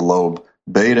frontal lobe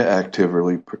beta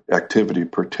activity,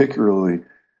 particularly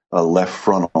left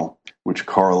frontal, which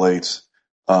correlates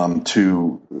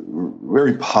to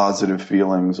very positive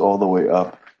feelings all the way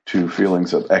up to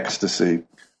feelings of ecstasy.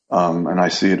 And I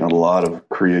see it in a lot of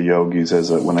Kriya yogis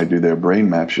when I do their brain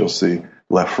maps. You'll see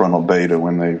left frontal beta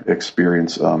when they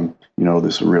experience,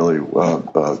 this really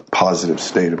positive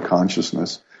state of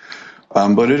consciousness.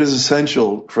 But it is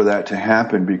essential for that to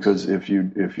happen, because if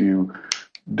you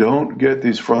don't get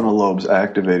these frontal lobes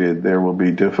activated, there will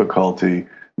be difficulty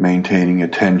maintaining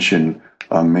attention,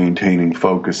 maintaining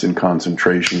focus and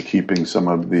concentration, keeping some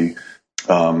of the,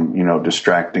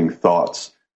 distracting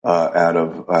thoughts out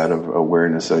of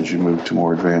awareness as you move to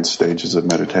more advanced stages of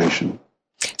meditation.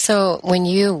 So when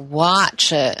you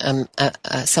watch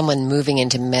someone moving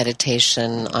into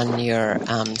meditation on your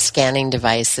scanning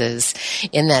devices,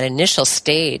 in that initial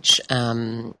stage,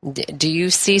 do you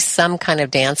see some kind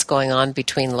of dance going on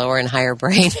between lower and higher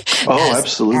brain?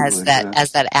 Absolutely.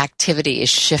 As that activity is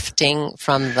shifting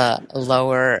from the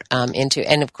lower into,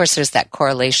 and of course there's that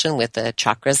correlation with the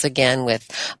chakras again, with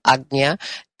Ajna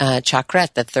chakra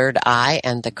at the third eye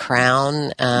and the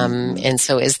crown. And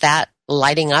so is that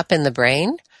lighting up in the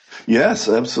brain? Yes,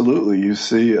 absolutely. You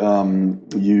see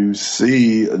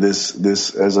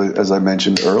this as I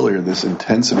mentioned earlier, this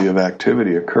intensity of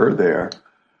activity occur there,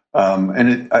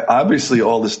 and obviously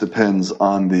all this depends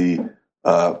on the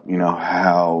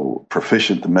how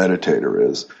proficient the meditator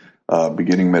is.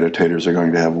 Beginning meditators are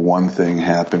going to have one thing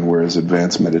happen, whereas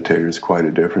advanced meditators quite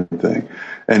a different thing.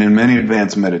 And in many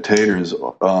advanced meditators,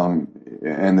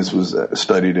 and this was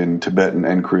studied in Tibetan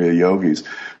and Kriya yogis,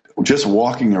 just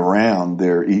walking around,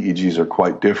 their EEGs are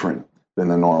quite different than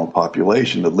the normal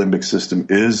population. The limbic system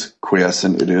is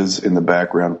quiescent, it is in the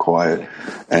background quiet,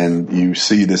 and you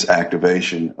see this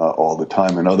activation all the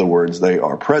time. In other words, they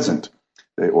are present,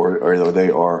 they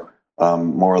are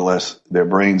more or less, their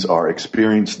brains are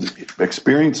experiencing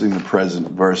the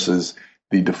present versus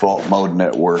the default mode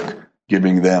network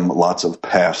giving them lots of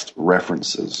past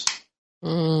references.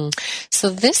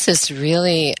 So this is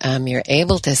really, you're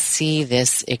able to see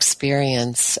this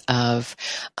experience of,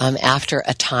 after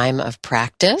a time of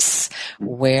practice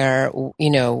where,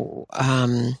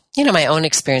 my own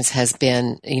experience has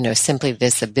been, simply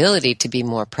this ability to be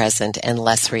more present and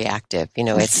less reactive.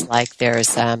 It's like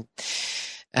there's,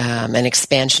 an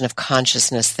expansion of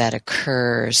consciousness that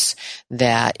occurs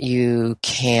that you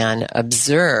can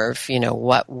observe,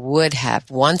 what would have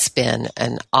once been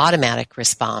an automatic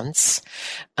response,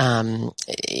 in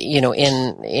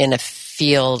a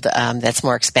field that's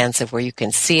more expansive where you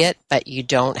can see it, but you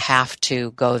don't have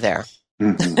to go there.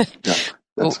 Yeah.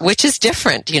 Which is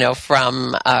different,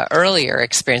 from earlier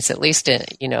experience, at least,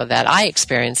 that I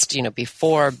experienced,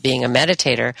 before being a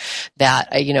meditator, that,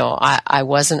 I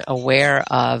wasn't aware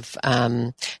of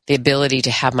the ability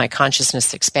to have my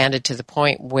consciousness expanded to the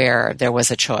point where there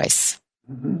was a choice.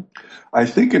 Mm-hmm. I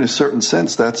think in a certain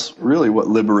sense, that's really what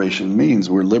liberation means.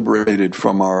 We're liberated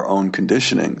from our own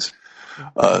conditionings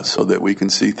so that we can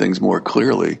see things more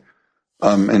clearly.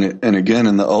 And again,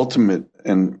 in the ultimate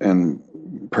and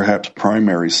perhaps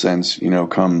primary sense,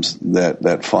 comes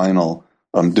that final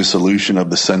dissolution of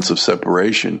the sense of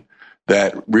separation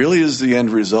that really is the end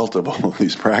result of all of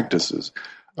these practices.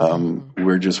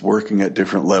 We're just working at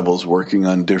different levels, working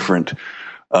on different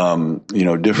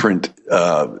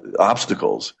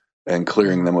obstacles and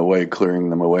clearing them away,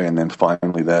 and then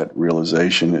finally that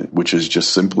realization, which is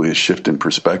just simply a shift in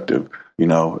perspective,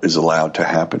 is allowed to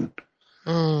happen.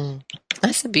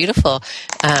 That's a beautiful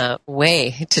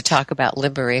way to talk about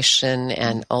liberation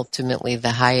and ultimately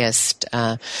the highest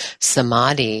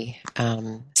samadhi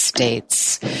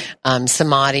states.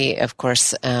 Samadhi, of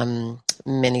course,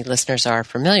 many listeners are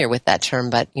familiar with that term,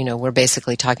 but we're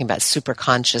basically talking about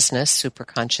superconscious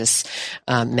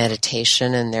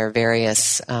meditation, and there are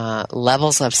various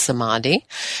levels of samadhi.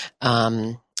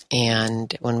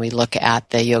 And when we look at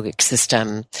the yogic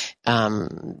system,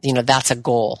 that's a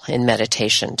goal in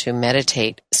meditation, to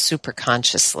meditate super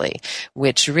consciously,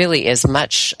 which really is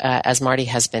much, as Marty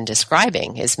has been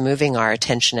describing, is moving our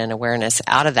attention and awareness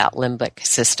out of that limbic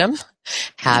system,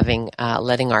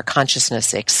 letting our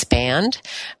consciousness expand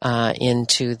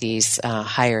into these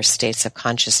higher states of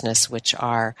consciousness, which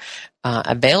are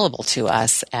available to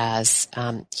us as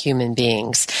human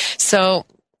beings. So,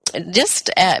 just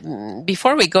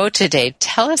before we go today,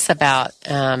 tell us about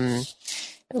a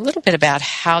little bit about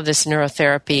how this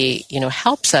neurotherapy,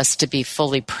 helps us to be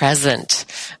fully present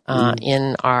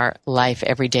in our life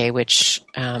every day, which,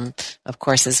 of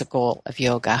course, is a goal of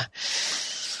yoga.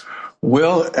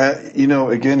 Well,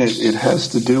 again, it has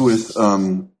to do with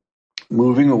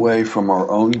moving away from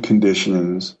our own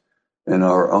conditionings and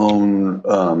our own,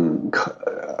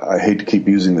 I hate to keep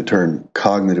using the term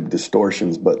cognitive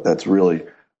distortions, but that's really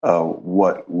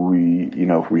what we,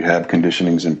 if we have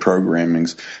conditionings and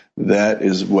programmings, that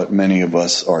is what many of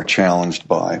us are challenged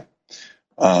by.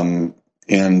 And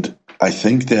I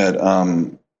think that,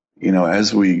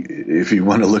 if you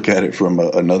want to look at it from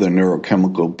another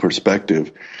neurochemical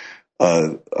perspective,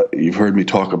 you've heard me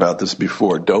talk about this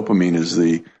before. Dopamine is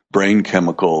the brain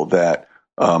chemical that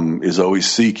is always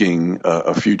seeking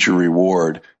a future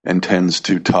reward and tends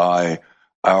to tie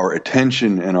our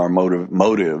attention and our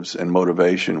motives and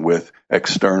motivation with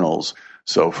externals.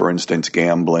 So, for instance,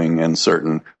 gambling and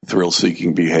certain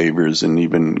thrill-seeking behaviors and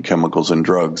even chemicals and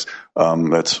drugs.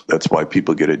 That's why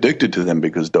people get addicted to them,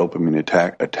 because dopamine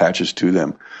attaches to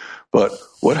them. But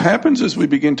what happens as we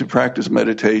begin to practice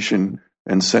meditation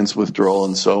and sense withdrawal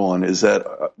and so on is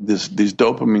that these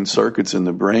dopamine circuits in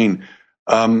the brain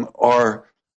are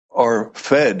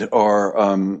fed,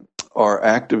 are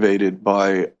activated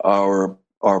by our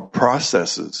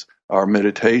processes, our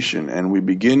meditation, and we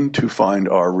begin to find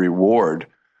our reward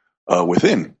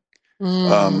within.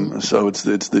 So it's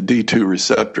the D2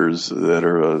 receptors that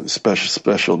are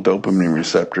special dopamine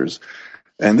receptors,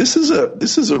 and this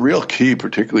is a real key,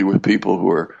 particularly with people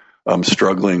who are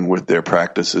struggling with their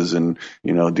practices and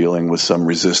dealing with some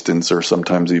resistance or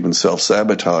sometimes even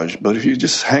self-sabotage. But if you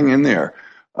just hang in there,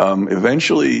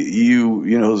 eventually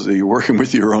you're working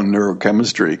with your own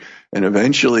neurochemistry, and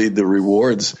eventually the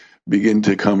rewards begin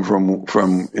to come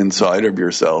from inside of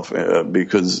yourself,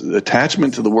 because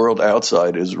attachment to the world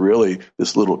outside is really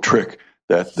this little trick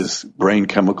that this brain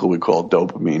chemical we call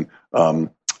dopamine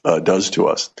does to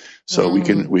us. So we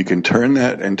can turn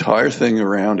that entire thing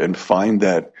around and find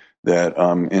that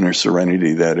inner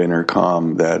serenity, that inner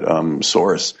calm, that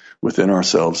source within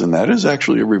ourselves, and that is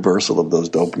actually a reversal of those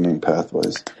dopamine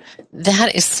pathways.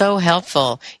 That is so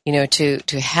helpful,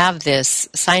 to have this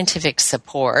scientific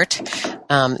support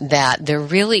that there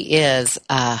really is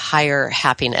a higher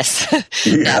happiness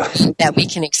that we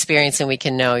can experience and we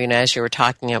can know. As you were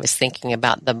talking, I was thinking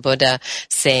about the Buddha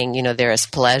saying, there is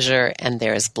pleasure and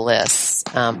there is bliss.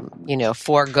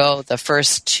 Forego the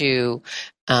first two,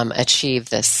 achieve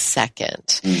the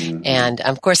second. Mm-hmm. And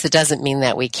of course, it doesn't mean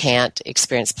that we can't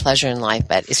experience pleasure in life,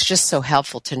 but it's just so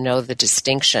helpful to know the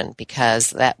distinction, because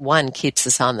that one keeps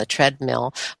us on the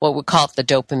treadmill, what we call it the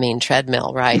dopamine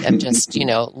treadmill, right? Of just,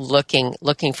 looking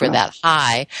for that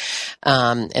high,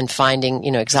 and finding,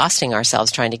 exhausting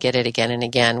ourselves trying to get it again and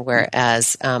again.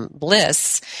 Whereas,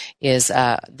 bliss is,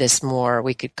 this more,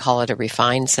 we could call it a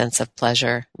refined sense of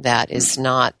pleasure that is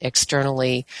not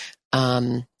externally,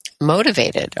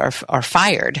 motivated or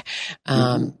fired,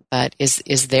 but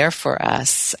is there for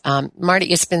us.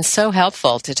 Marty, it's been so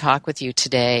helpful to talk with you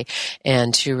today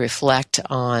and to reflect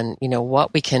on,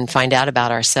 what we can find out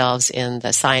about ourselves in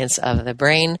the science of the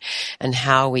brain and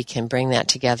how we can bring that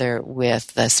together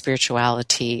with the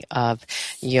spirituality of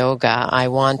yoga. I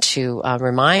want to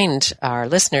remind our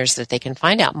listeners that they can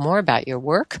find out more about your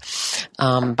work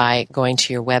by going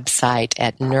to your website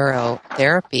at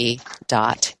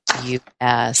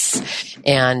neurotherapy.us.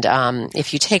 And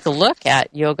if you take a look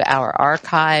at Yoga Hour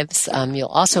archives, you'll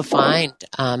also find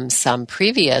some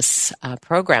previous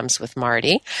programs with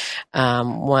Marty,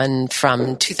 one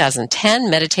from 2010,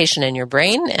 Meditation in Your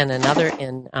Brain, and another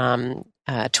in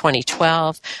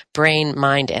 2012, Brain,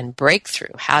 Mind, and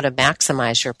Breakthrough, How to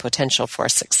Maximize Your Potential for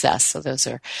Success. So those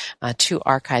are two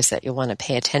archives that you'll want to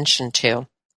pay attention to.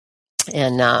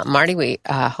 And Marty, we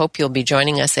hope you'll be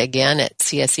joining us again at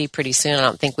CSE pretty soon. I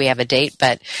don't think we have a date,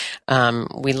 but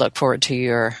we look forward to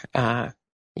your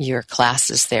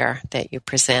classes there that you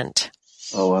present.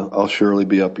 Oh, I'll surely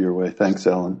be up your way. Thanks,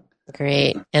 Ellen.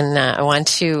 Great. And I want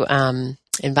to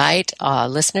invite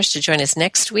listeners to join us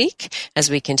next week as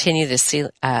we continue this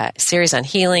series on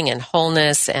healing and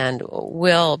wholeness. And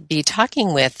we'll be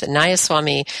talking with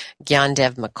Nayaswami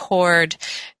Gyandev McCord,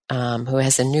 who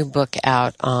has a new book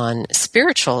out on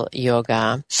spiritual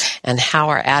yoga and how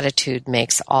our attitude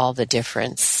makes all the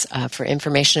difference. For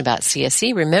information about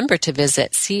CSE, remember to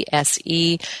visit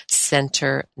csecenter.org.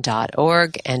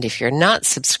 And if you're not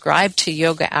subscribed to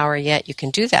Yoga Hour yet, you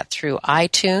can do that through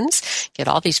iTunes. Get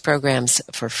all these programs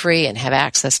for free and have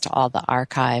access to all the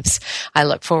archives. I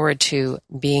look forward to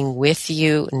being with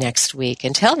you next week.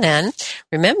 Until then,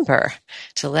 remember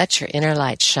to let your inner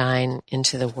light shine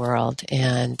into the world,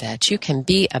 and that you can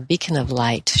be a beacon of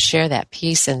light. Share that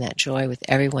peace and that joy with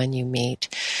everyone you meet.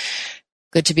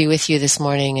 Good to be with you this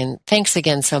morning, and thanks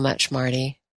again so much,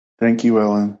 Marty. Thank you,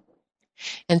 Ellen.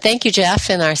 And thank you, Jeff,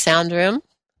 in our sound room. It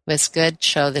was a good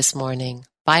show this morning.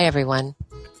 Bye, everyone.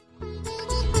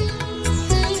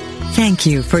 Thank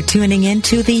you for tuning in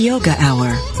to the Yoga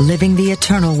Hour, Living the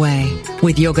Eternal Way,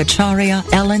 with Yogacharya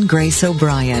Ellen Grace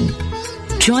O'Brien.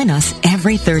 Join us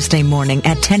every Thursday morning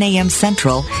at 10 a.m.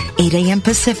 Central, 8 a.m.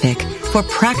 Pacific for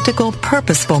practical,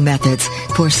 purposeful methods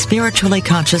for spiritually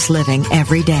conscious living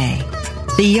every day.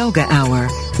 The Yoga Hour,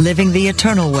 Living the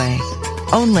Eternal Way,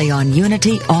 only on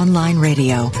Unity Online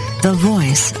Radio, the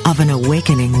voice of an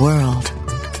awakening world.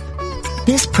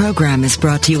 This program is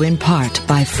brought to you in part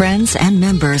by friends and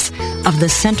members of the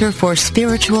Center for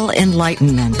Spiritual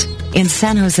Enlightenment in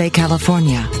San Jose,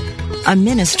 California, a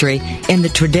ministry in the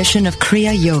tradition of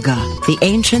Kriya Yoga, the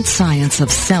ancient science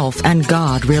of self and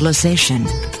God realization.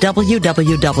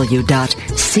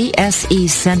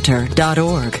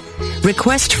 www.csecenter.org.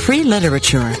 Request free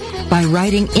literature by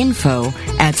writing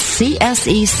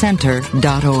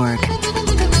info@csecenter.org.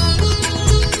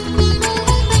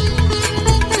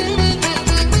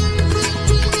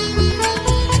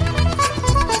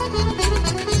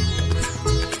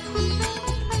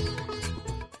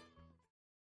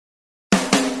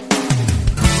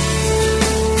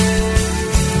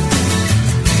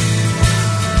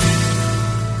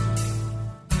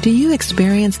 Do you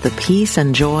experience the peace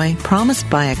and joy promised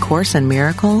by A Course in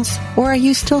Miracles? Or are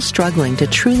you still struggling to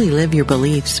truly live your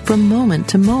beliefs from moment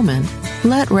to moment?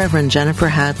 Let Reverend Jennifer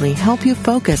Hadley help you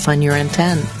focus on your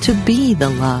intent to be the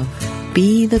love,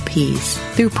 be the peace,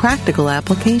 through practical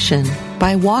application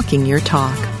by walking your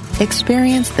talk.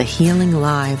 Experience the healing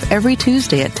live every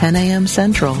Tuesday at 10 a.m.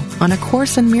 Central on A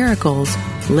Course in Miracles,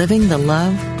 Living the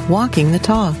Love, Walking the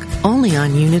Talk, only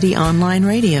on Unity Online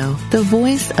Radio, the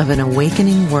voice of an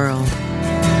awakening world.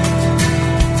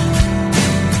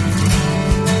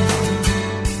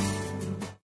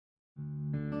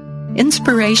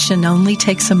 Inspiration only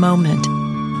takes a moment.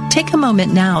 Take a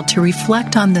moment now to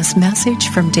reflect on this message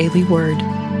from Daily Word.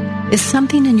 Is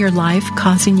something in your life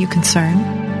causing you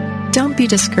concern? Don't be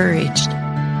discouraged.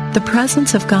 The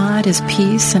presence of God is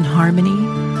peace and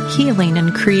harmony, healing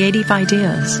and creative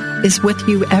ideas, is with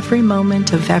you every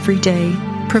moment of every day,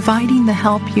 providing the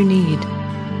help you need.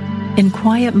 In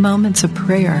quiet moments of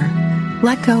prayer,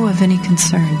 let go of any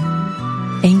concern.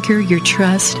 Anchor your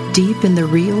trust deep in the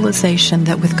realization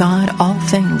that with God all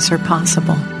things are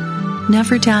possible.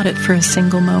 Never doubt it for a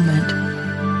single moment.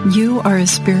 You are a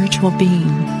spiritual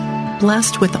being,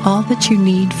 blessed with all that you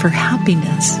need for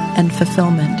happiness and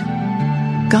fulfillment.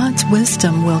 God's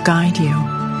wisdom will guide you.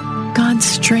 God's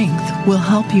strength will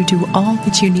help you do all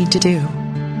that you need to do.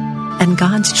 And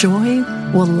God's joy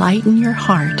will lighten your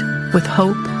heart with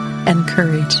hope and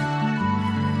courage.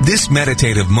 This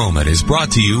meditative moment is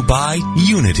brought to you by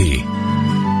Unity.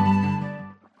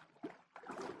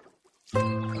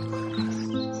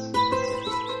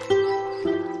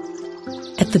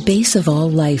 At the base of all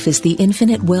life is the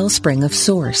infinite wellspring of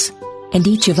Source, and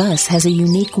each of us has a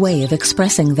unique way of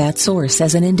expressing that Source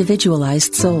as an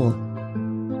individualized soul.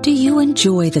 Do you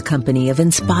enjoy the company of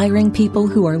inspiring people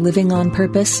who are living on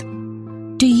purpose?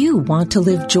 Do you want to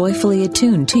live joyfully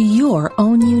attuned to your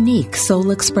own unique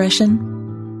soul expression?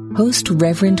 Host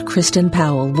Reverend Kristen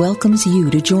Powell welcomes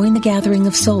you to join the gathering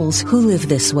of souls who live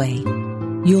this way.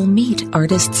 You'll meet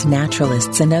artists,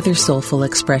 naturalists, and other soulful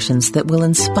expressions that will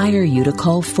inspire you to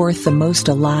call forth the most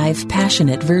alive,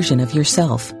 passionate version of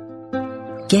yourself.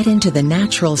 Get into the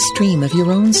natural stream of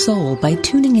your own soul by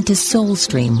tuning into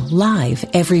Soulstream live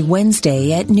every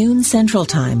Wednesday at noon Central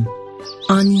Time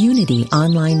on Unity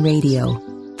Online Radio,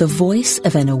 the voice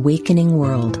of an awakening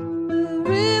world. The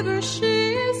river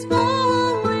she is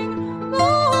flowing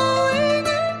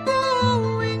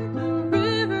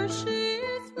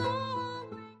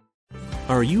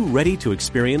Are you ready to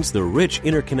experience the rich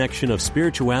interconnection of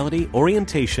spirituality,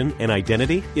 orientation, and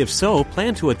identity? If so,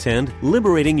 plan to attend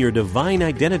Liberating Your Divine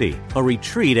Identity, a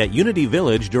retreat at Unity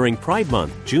Village during Pride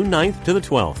Month, June 9th to the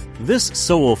 12th. This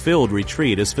soul-filled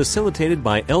retreat is facilitated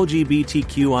by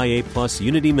LGBTQIA+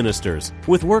 Unity ministers,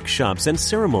 with workshops and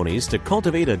ceremonies to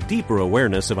cultivate a deeper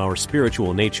awareness of our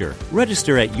spiritual nature.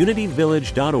 Register at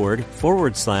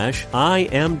unityvillage.org/I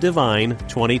Am Divine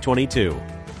 2022.